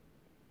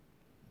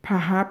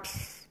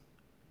perhaps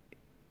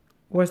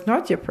was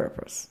not your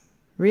purpose,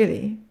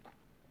 really,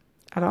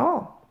 at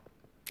all.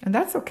 And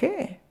that's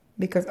okay,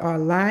 because our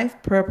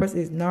life purpose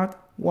is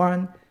not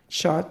one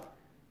shot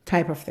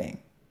type of thing.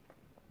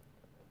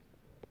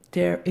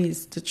 There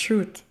is the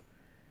truth.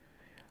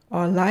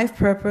 Our life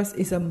purpose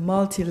is a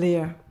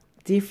multi-layer,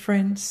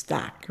 different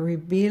stack,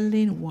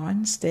 rebuilding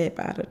one step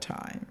at a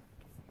time.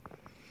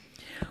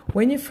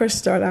 When you first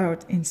start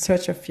out in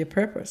search of your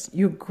purpose,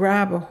 you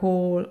grab a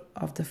hold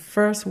of the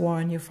first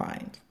one you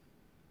find,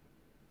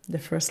 the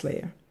first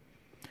layer,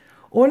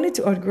 only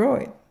to outgrow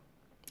it.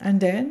 And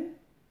then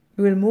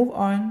you will move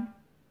on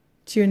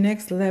to your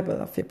next level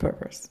of your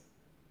purpose.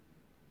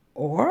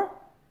 Or,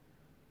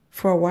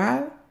 for a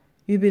while,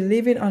 you'll be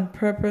living on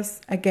purpose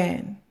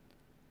again.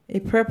 A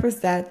purpose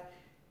that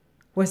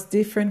was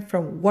different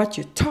from what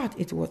you thought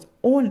it was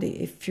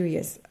only a few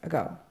years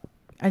ago.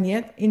 And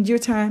yet, in due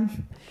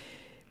time,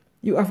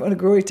 you have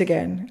outgrown it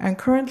again. And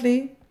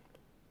currently,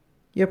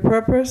 your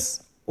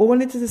purpose,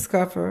 only to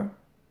discover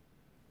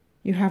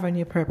you have a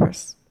new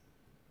purpose.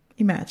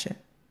 Imagine.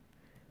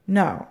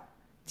 Now,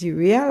 the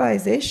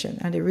realization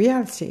and the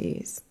reality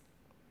is,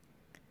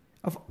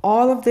 of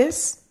all of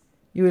this,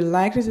 you are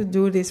likely to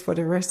do this for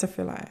the rest of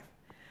your life.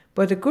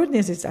 But the good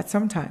news is that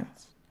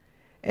sometimes,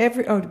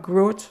 every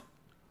outgrowth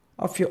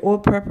of your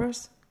old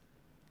purpose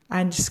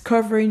and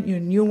discovering your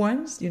new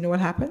ones, you know what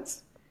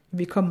happens? You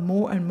become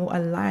more and more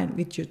aligned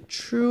with your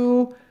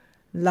true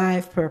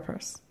life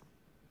purpose.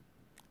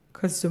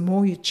 Because the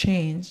more you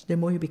change, the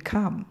more you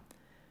become.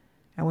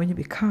 And when you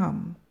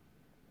become,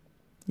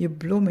 you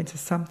bloom into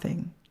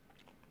something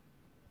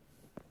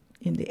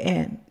in the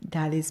end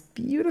that is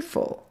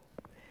beautiful.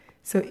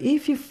 So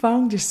if you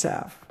found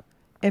yourself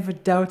ever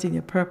doubting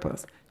your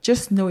purpose,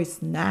 just know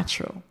it's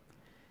natural.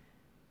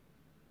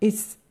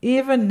 it's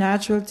even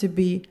natural to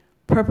be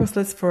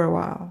purposeless for a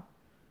while.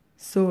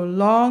 So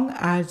long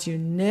as you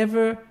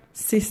never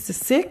cease to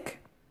seek,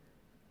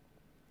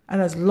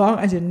 and as long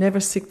as you never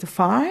seek to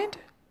find,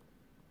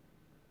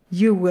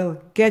 you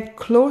will get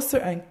closer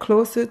and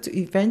closer to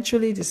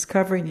eventually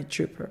discovering your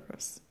true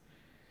purpose.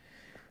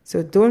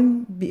 So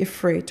don't be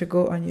afraid to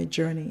go on your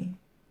journey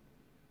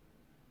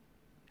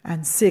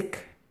and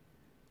seek,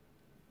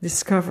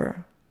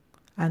 discover,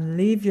 and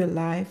live your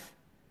life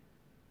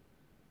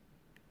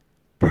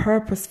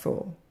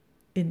purposeful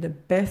in the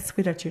best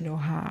way that you know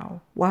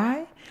how.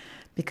 Why?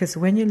 Because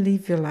when you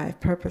live your life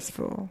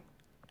purposeful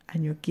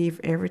and you give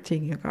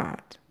everything you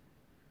got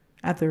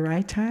at the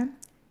right time,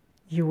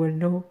 you will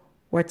know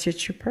what's your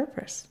true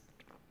purpose.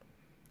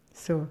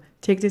 So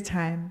take the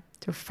time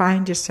to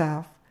find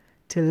yourself,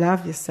 to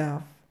love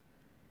yourself,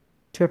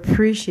 to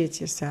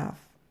appreciate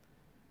yourself,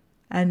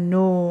 and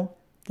know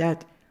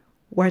that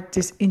what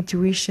this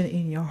intuition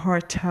in your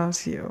heart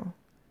tells you,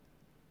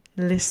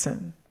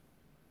 listen.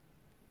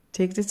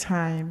 Take the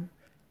time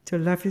to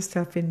love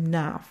yourself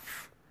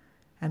enough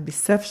and be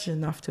selfish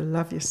enough to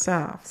love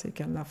yourself so you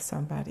can love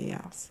somebody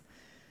else.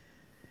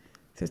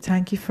 So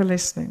thank you for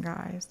listening,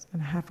 guys,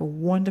 and have a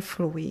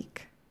wonderful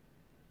week.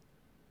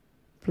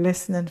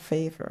 Blessing and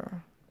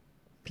favor.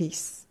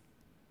 Peace.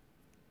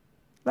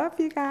 Love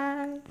you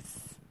guys.